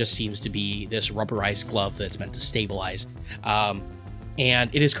one just seems to be this rubberized glove that's meant to stabilize. And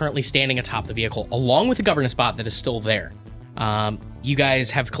it is currently standing atop the vehicle, along with the governance bot that is still there. You guys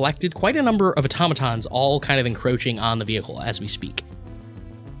have collected quite a number of automatons, all kind of encroaching on the vehicle as we speak.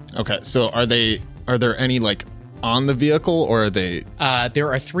 Okay, so are there any like on the vehicle, or are they?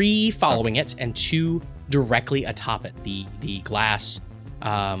 There are 3 following it and 2 directly atop it. The glass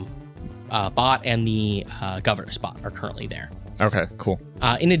bot and the governance bot are currently there. Okay, cool.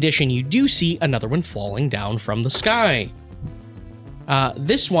 In addition, you do see another one falling down from the sky.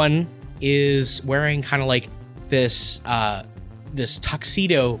 This one is wearing kind of like this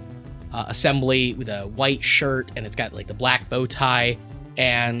tuxedo assembly with a white shirt, and it's got like the black bow tie,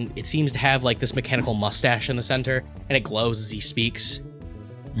 and it seems to have like this mechanical mustache in the center, and it glows as he speaks.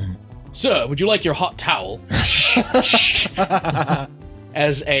 Mm. Sir, would you like your hot towel?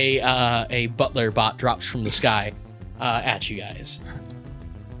 As a butler bot drops from the sky at you guys.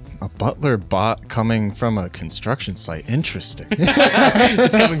 A butler bot coming from a construction site. Interesting.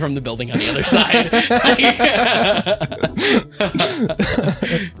 It's coming from the building on the other side.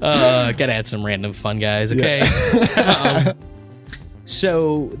 Gotta add some random fun guys, okay? Yeah.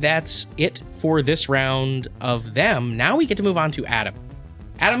 So that's it for this round of them. Now we get to move on to Adam.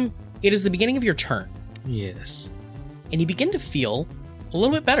 Adam, it is the beginning of your turn, Yes. and you begin to feel a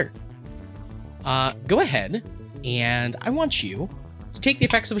little bit better. Go ahead, and I want you to take the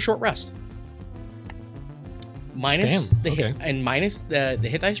effects of a short rest. Minus Damn, the hit okay. and minus the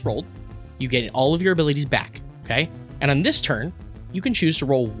hit dice rolled, you get all of your abilities back. Okay, and on this turn, you can choose to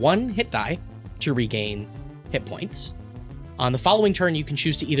roll 1 hit die to regain hit points. On the following turn, you can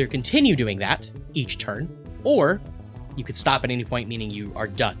choose to either continue doing that each turn, or you could stop at any point, meaning you are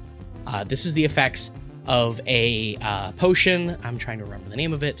done. This is the effects of a potion. I'm trying to remember the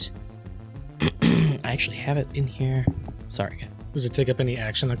name of it. I actually have it in here. Sorry, guys. Does it take up any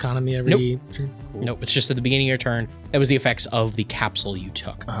action economy every turn? Cool. Nope, it's just at the beginning of your turn. That was the effects of the capsule you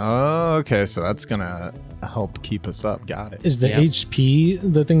took. Oh, okay. So that's gonna help keep us up. Got it. Is the Yep.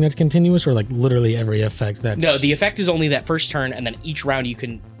 HP the thing that's continuous, or like literally every effect that's... No, the effect is only that first turn, and then each round you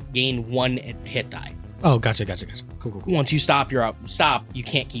can gain 1 hit die. Oh, gotcha. Cool. Once you stop, you're up. Stop. You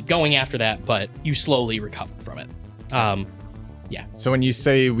can't keep going after that, but you slowly recover from it. So when you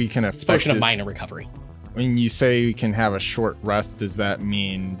say we can It's a potion of effective- minor recovery. when you say we can have a short rest, does that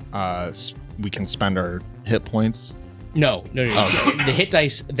mean we can spend our hit points? No. Okay. The hit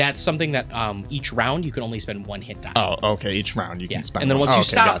dice, that's something that each round you can only spend 1 hit die. Oh, okay. Each round you yeah. can spend. And then one. once you Okay,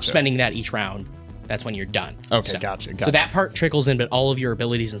 stop gotcha. spending that each round, that's when you're done. Okay, So- gotcha. So that part trickles in, but all of your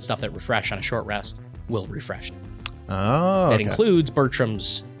abilities and stuff that refresh on a short rest will refresh. Oh, That okay. includes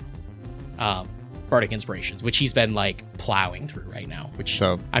Bertram's Bardic Inspirations, which he's been like plowing through right now, which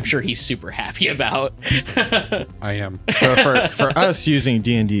So, I'm sure he's super happy about. I am. so for us using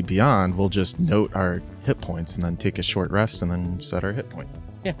D&D Beyond, we'll just note our hit points and then take a short rest and then set our hit points.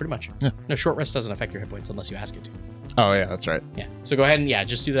 Yeah, pretty much. Yeah. No, short rest doesn't affect your hit points unless you ask it to. Oh yeah, that's right. Yeah. So go ahead and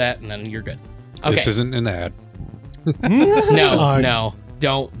just do that, and then you're good. Okay. This isn't an ad. No,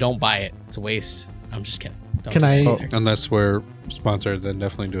 don't buy it. It's a waste. I'm just kidding. Don't Can do I- that. Unless we're sponsored, then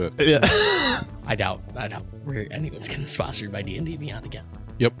definitely do it. Yeah. I doubt anyone's getting sponsored by D&D Beyond again.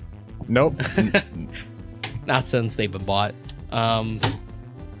 Yep. Nope. Not since they've been bought.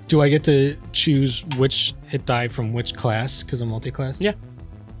 Do I get to choose which hit die from which class? Because I'm multi-class? Yeah.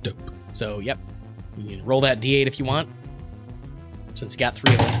 Dope. So yep, you can roll that D8 if you want. Since you got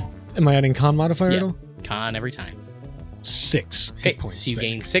 3 of them, Am I adding con modifier Yeah. at all? con every time. 6 Okay, hit points. so you there.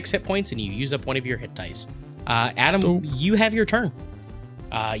 gain 6 hit points and you use up 1 of your hit dice. Adam, Dope. you have your turn.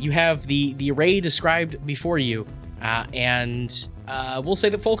 You have the array described before you, and we'll say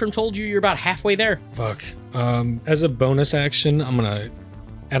that Fulcrum told you you're about halfway there. Fuck. As a bonus action,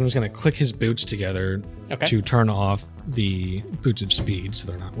 Adam's gonna click his boots together Okay. to turn off the boots of speed so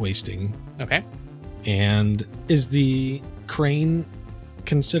they're not wasting. Okay. And is the crane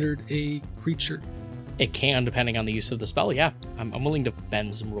considered a creature? It can, depending on the use of the spell. Yeah, I'm willing to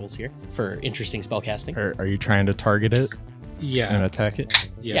bend some rules here for interesting spell casting. Are you trying to target it and Yeah. attack it?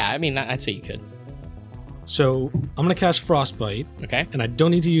 Yeah, I mean, I'd say you could. So I'm gonna cast Frostbite, Okay. and I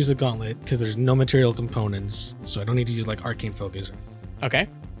don't need to use the gauntlet because there's no material components, so I don't need to use like arcane focus. Okay.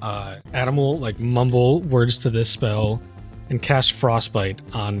 Adam will like mumble words to this spell and cast Frostbite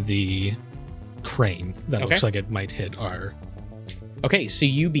on the crane that Okay. looks like it might hit our. Okay, so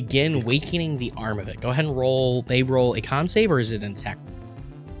you begin awakening the arm of it. Go ahead and roll. They roll a con save, or is it an attack?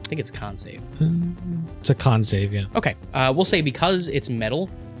 I think it's con save. It's a con save, yeah. Okay, we'll say because it's metal,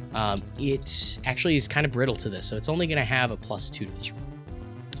 it actually is kind of brittle to this, so it's only going to have a +2 to this roll.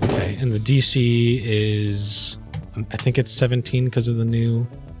 Okay, and the DC is, I think it's 17 because of the new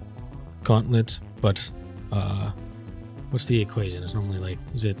gauntlet, but what's the equation? It's normally like,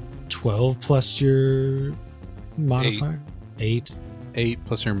 is it 12 plus your modifier? 8. 8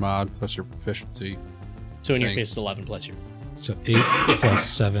 plus your mod plus your proficiency. So in your Thanks. case, it's 11 plus your. So 8 plus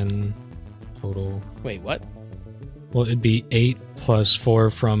 7 total. Wait, what? Well, it'd be 8 plus 4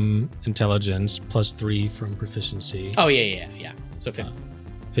 from intelligence plus 3 from proficiency. Oh yeah. So 15.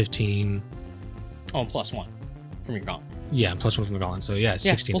 15. Oh, and +1 from your gauntlet. Yeah, plus 1 from the gauntlet. So yeah, Yeah,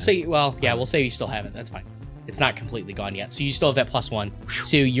 16. we'll say. Well, yeah, we'll say you still have it. That's fine. It's not completely gone yet, so you still have that +1.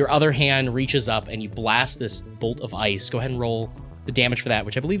 So your other hand reaches up and you blast this bolt of ice. Go ahead and roll the damage for that,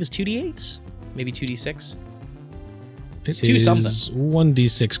 which I believe is 2d8s, maybe 2d6. It two something. is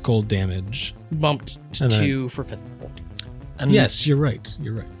 1d6 cold damage. Bumped to And then- 2 for 5th. And Yes, you're right.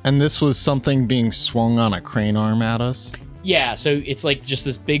 You're right. And this was something being swung on a crane arm at us. Yeah, so it's like just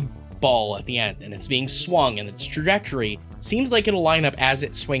this big ball at the end, and it's being swung, and its trajectory seems like it'll line up as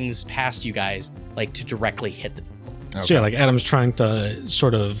it swings past you guys, like to directly hit the vehicle. So yeah, like Adam's trying to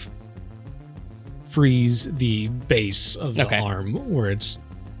sort of freeze the base of the Okay. arm where it's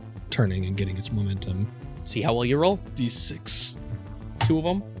turning and getting its momentum. See how well you roll? D6. 2 of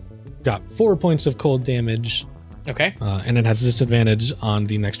them. Got 4 points of cold damage, Okay. and it has disadvantage on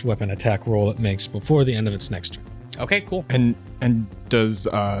the next weapon attack roll it makes before the end of its next turn. Okay, cool. And does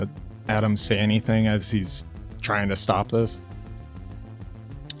Adam say anything as he's trying to stop this?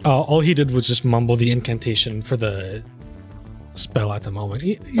 All he did was just mumble the incantation for the spell at the moment.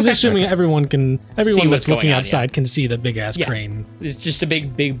 He's Okay. assuming everyone what's that's looking going on, outside can see the big ass Yeah. crane. It's just a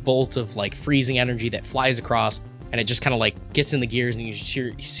big bolt of like freezing energy that flies across, and it just kind of like gets in the gears, and you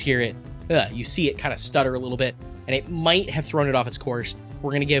hear it. You see it kind of stutter a little bit, and it might have thrown it off its course.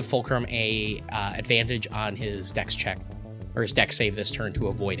 We're gonna give Fulcrum a advantage on his dex check, or his dex save this turn to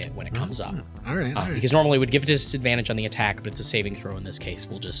avoid it when it comes up. All right. Because normally we'd give it disadvantage on the attack, but it's a saving throw in this case.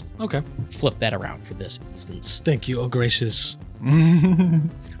 We'll just Okay. flip that around for this instance. Thank you, oh gracious.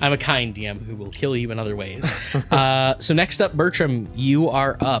 I'm a kind DM who will kill you in other ways. So next up, Bertram, you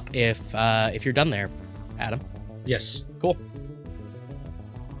are up if you're done there, Adam. Yes. Cool.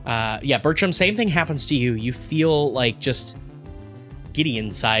 Yeah, Bertram, same thing happens to you. You feel like just giddy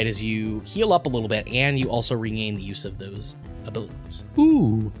inside as you heal up a little bit, and you also regain the use of those abilities.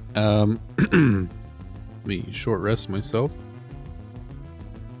 Ooh. Let me short rest myself.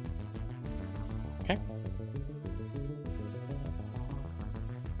 Okay.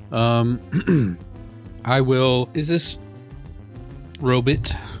 I will. Is this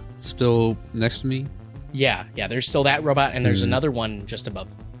robot still next to me? Yeah, there's still that robot, and there's another one just above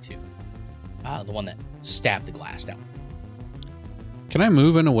you, too. The one that stabbed the glass down. Can I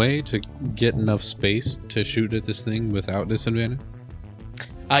move in a way to get enough space to shoot at this thing without disadvantage?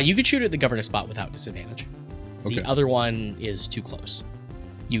 You could shoot at the governor spot without disadvantage. Okay. The other one is too close.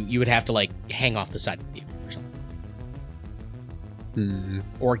 You would have to like hang off the side of the vehicle or something,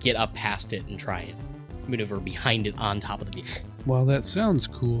 or get up past it and try and maneuver behind it on top of the vehicle. Well, that sounds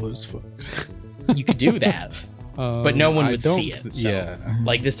cool as fuck. You could do that, but no one I would don't see it. So, yeah.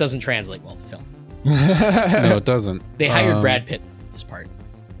 like this doesn't translate well to film. No, it doesn't. They hired Brad Pitt for this part.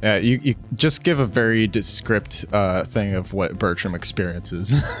 Yeah, you just give a very descript thing of what Bertram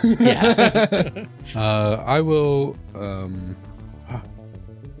experiences. Yeah. I will.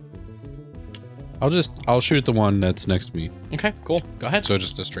 I'll shoot the one that's next to me. Okay, cool. Go ahead. So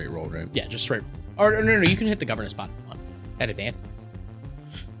just a straight roll, right? Yeah, just straight. Or no, you can hit the governor spot at advantage.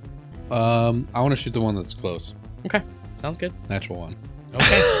 I want to shoot the one that's close. Okay, sounds good. Natural one.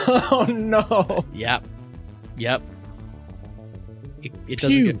 Okay. Oh no! Yep. It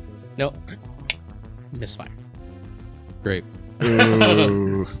doesn't good. No. Misfire. Great.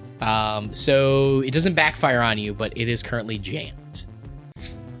 Ooh. So it doesn't backfire on you, but it is currently jammed.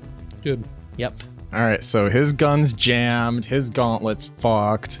 Good. Yep. All right, so his gun's jammed, his gauntlet's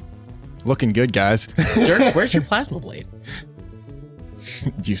fucked. Looking good, guys. Dirk, where's your plasma blade?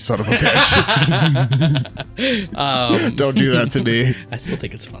 You son of a bitch. Don't do that to me. I still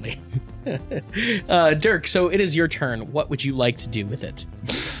think it's funny. Dirk, so it is your turn. What would you like to do with it?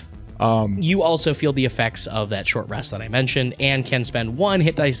 You also feel the effects of that short rest that I mentioned and can spend 1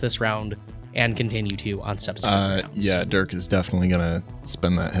 hit dice this round and continue to on subsequent rounds. Yeah, Dirk is definitely gonna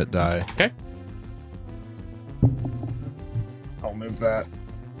spend that hit die. Okay. I'll move that.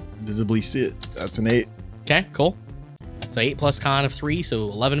 Visibly see it. That's an 8. Okay, cool. So 8 plus con of 3, so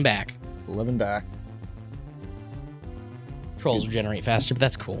 11 back. 11 back. Trolls regenerate faster, but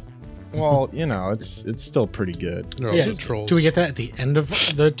that's cool. Well, you know, it's still pretty good. They're Yeah, also trolls. do we get that at the end of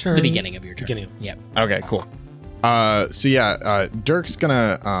the turn? The beginning of your turn. Beginning. Yep. Okay, cool. So yeah, Dirk's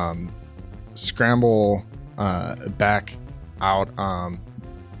gonna scramble back out.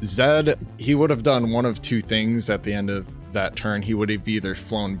 Zed, he would have done one of two things at the end of that turn. He would have either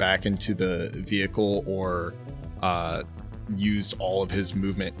flown back into the vehicle or used all of his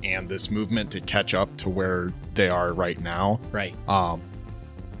movement and this movement to catch up to where they are right now. Right.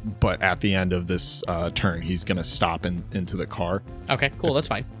 But at the end of this turn, he's gonna stop into the car. Okay, cool. That's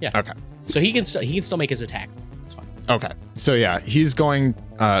fine. Yeah. Okay. So he can still make his attack. That's fine. Okay. So yeah, he's going.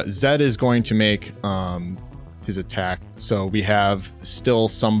 Zed is going to make his attack. So we have still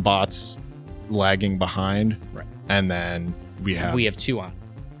some bots lagging behind, Right. and then we have 2 on.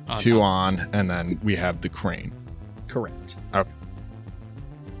 two top. on, and then we have the crane. Correct. Okay.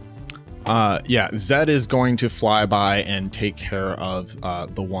 Yeah, Zed is going to fly by and take care of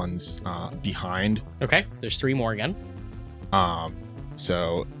the ones behind. Okay. There's 3 more again.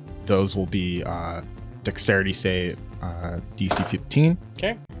 So those will be dexterity save, DC 15.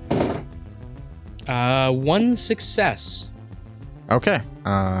 Okay. 1 success. Okay.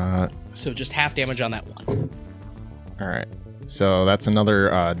 So just half damage on that one. All right. So that's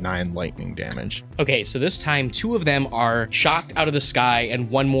another 9 lightning damage. Okay, so this time 2 of them are shocked out of the sky, and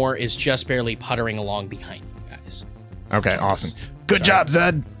 1 more is just barely puttering along behind you guys. Okay, Jesus. awesome. Good job,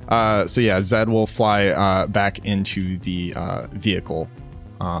 Zed. So yeah, Zed will fly back into the vehicle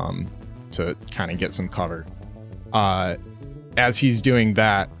to kind of get some cover. As he's doing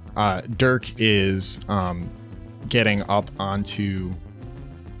that, Dirk is getting up onto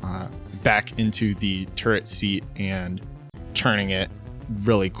back into the turret seat and turning it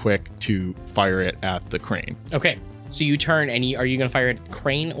really quick to fire it at the crane. Okay, so you turn and are you going to fire at the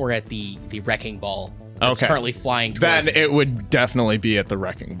crane or at the wrecking ball that's currently flying towards Then it would definitely be at the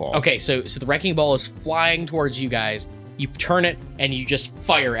wrecking ball. Okay, so the wrecking ball is flying towards you guys. You turn it and you just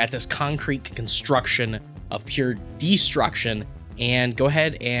fire at this concrete construction of pure destruction. And go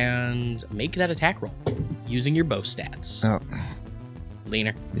ahead and make that attack roll using your bow stats. Oh.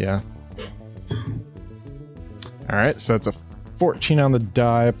 Leaner. Yeah. All right, so it's a 14 on the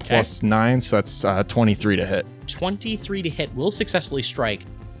die plus 9, so that's 23 to hit. 23 to hit will successfully strike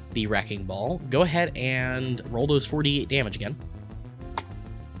the wrecking ball. Go ahead and roll those 48 damage again.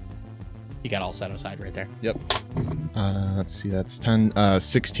 You got all set aside right there. Yep. Let's see, that's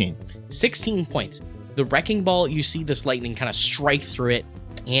 16. 16 points. The wrecking ball, you see this lightning kind of strike through it,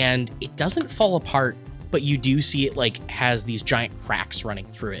 and it doesn't fall apart, but you do see it like has these giant cracks running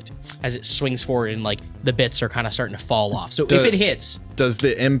through it as it swings forward, and like the bits are kind of starting to fall off. So if it hits, does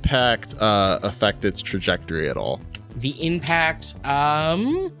the impact affect its trajectory at all? The impact,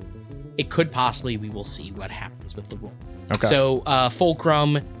 it could possibly. We will see what happens with the roll. Okay. So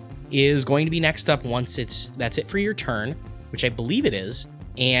Fulcrum is going to be next up once that's it for your turn, which I believe it is.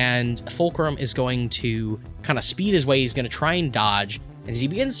 And Fulcrum is going to kind of speed his way. He's going to try and dodge. And as he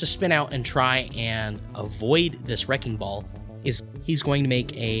begins to spin out and try and avoid this wrecking ball, he's going to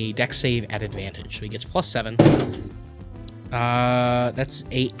make a dex save at advantage. So he gets +7. That's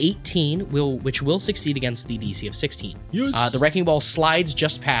a 18, which will succeed against the DC of 16. Yes. The wrecking ball slides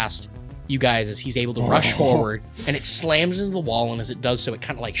just past you guys as he's able to rush forward, and it slams into the wall. And as it does so, it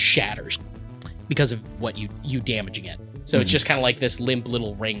kind of like shatters because of what you damaging it. So it's just kind of like this limp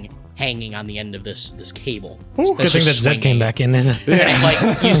little ring hanging on the end of this cable. Good thing that Zed came back in. And it,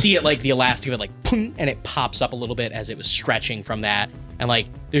 like you see it like the elastic of it like boom, and it pops up a little bit as it was stretching from that. And like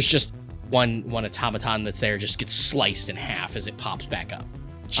there's just one automaton that's there just gets sliced in half as it pops back up.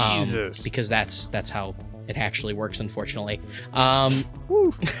 Jesus. Because that's how it actually works, unfortunately.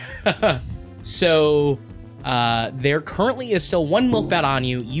 So there currently is still one milk bat on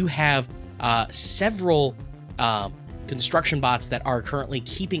you. You have several construction bots that are currently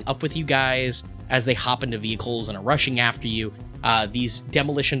keeping up with you guys as they hop into vehicles and are rushing after you. These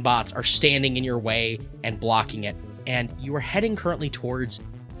demolition bots are standing in your way and blocking it, and you are heading currently towards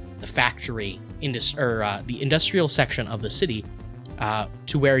the factory, the industrial section of the city,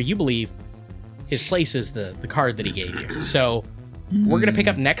 to where you believe his place is the card that he gave you. So we're gonna pick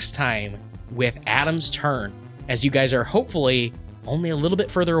up next time with Adam's turn, as you guys are hopefully only a little bit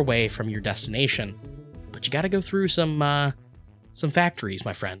further away from your destination. But you got to go through some factories,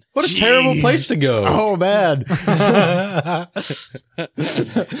 my friend. What a terrible place to go. Oh, man.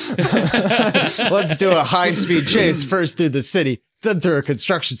 Let's do a high-speed chase first through the city, then through a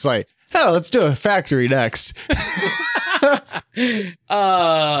construction site. Hell, let's do a factory next.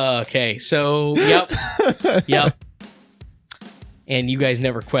 Okay, so, yep. And you guys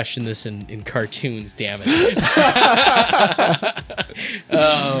never question this in cartoons, damn it.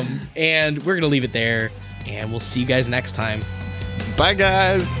 And we're going to leave it there, and we'll see you guys next time. Bye,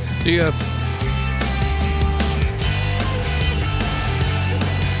 guys. See ya.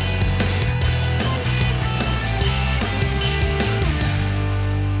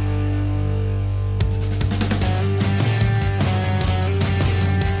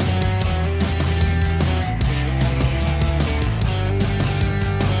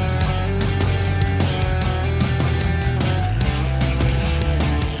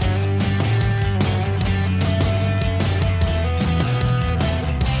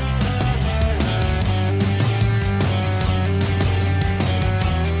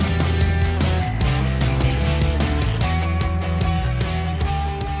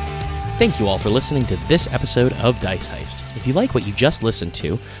 Thank you all for listening to this episode of Dice Heist. If you like what you just listened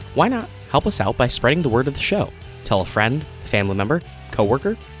to, why not help us out by spreading the word of the show? Tell a friend, family member,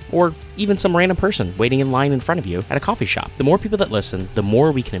 coworker, or even some random person waiting in line in front of you at a coffee shop. The more people that listen, the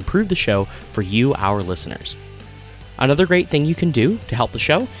more we can improve the show for you, our listeners. Another great thing you can do to help the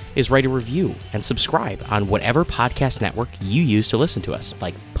show is write a review and subscribe on whatever podcast network you use to listen to us,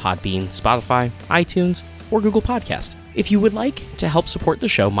 like Podbean, Spotify, iTunes, or Google Podcast. If you would like to help support the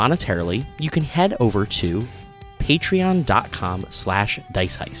show monetarily, you can head over to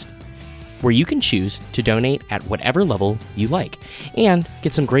patreon.com/diceheist. where you can choose to donate at whatever level you like and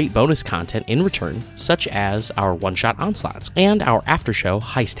get some great bonus content in return, such as our one-shot onslaughts and our after-show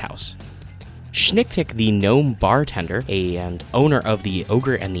Heist House. Schnicktick, the gnome bartender and owner of the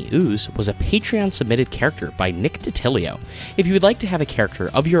Ogre and the Ooze, was a Patreon-submitted character by Nick DiTilio. If you would like to have a character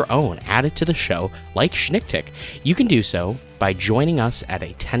of your own added to the show, like Schnicktick, you can do so by joining us at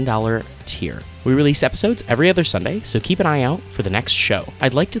a $10 tier. We release episodes every other Sunday, so keep an eye out for the next show.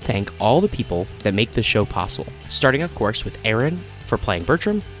 I'd like to thank all the people that make this show possible, starting of course with Aaron for playing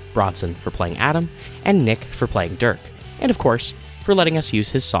Bertram, Bronson for playing Adam, and Nick for playing Dirk, and of course, for letting us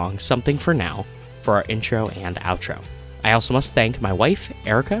use his song Something for Now for our intro and outro. I also must thank my wife,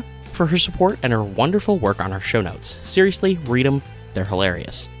 Erica, for her support and her wonderful work on our show notes. Seriously, read them, they're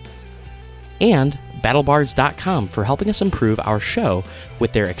hilarious. And BattleBards.com for helping us improve our show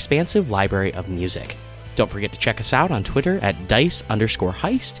with their expansive library of music. Don't forget to check us out on Twitter at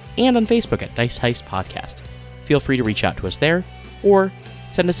Dice_Heist and on Facebook at Dice Heist Podcast. Feel free to reach out to us there or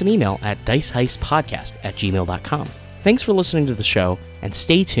send us an email at diceheistpodcast@gmail.com. Thanks for listening to the show, and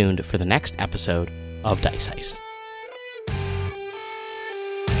stay tuned for the next episode of Dice Heist.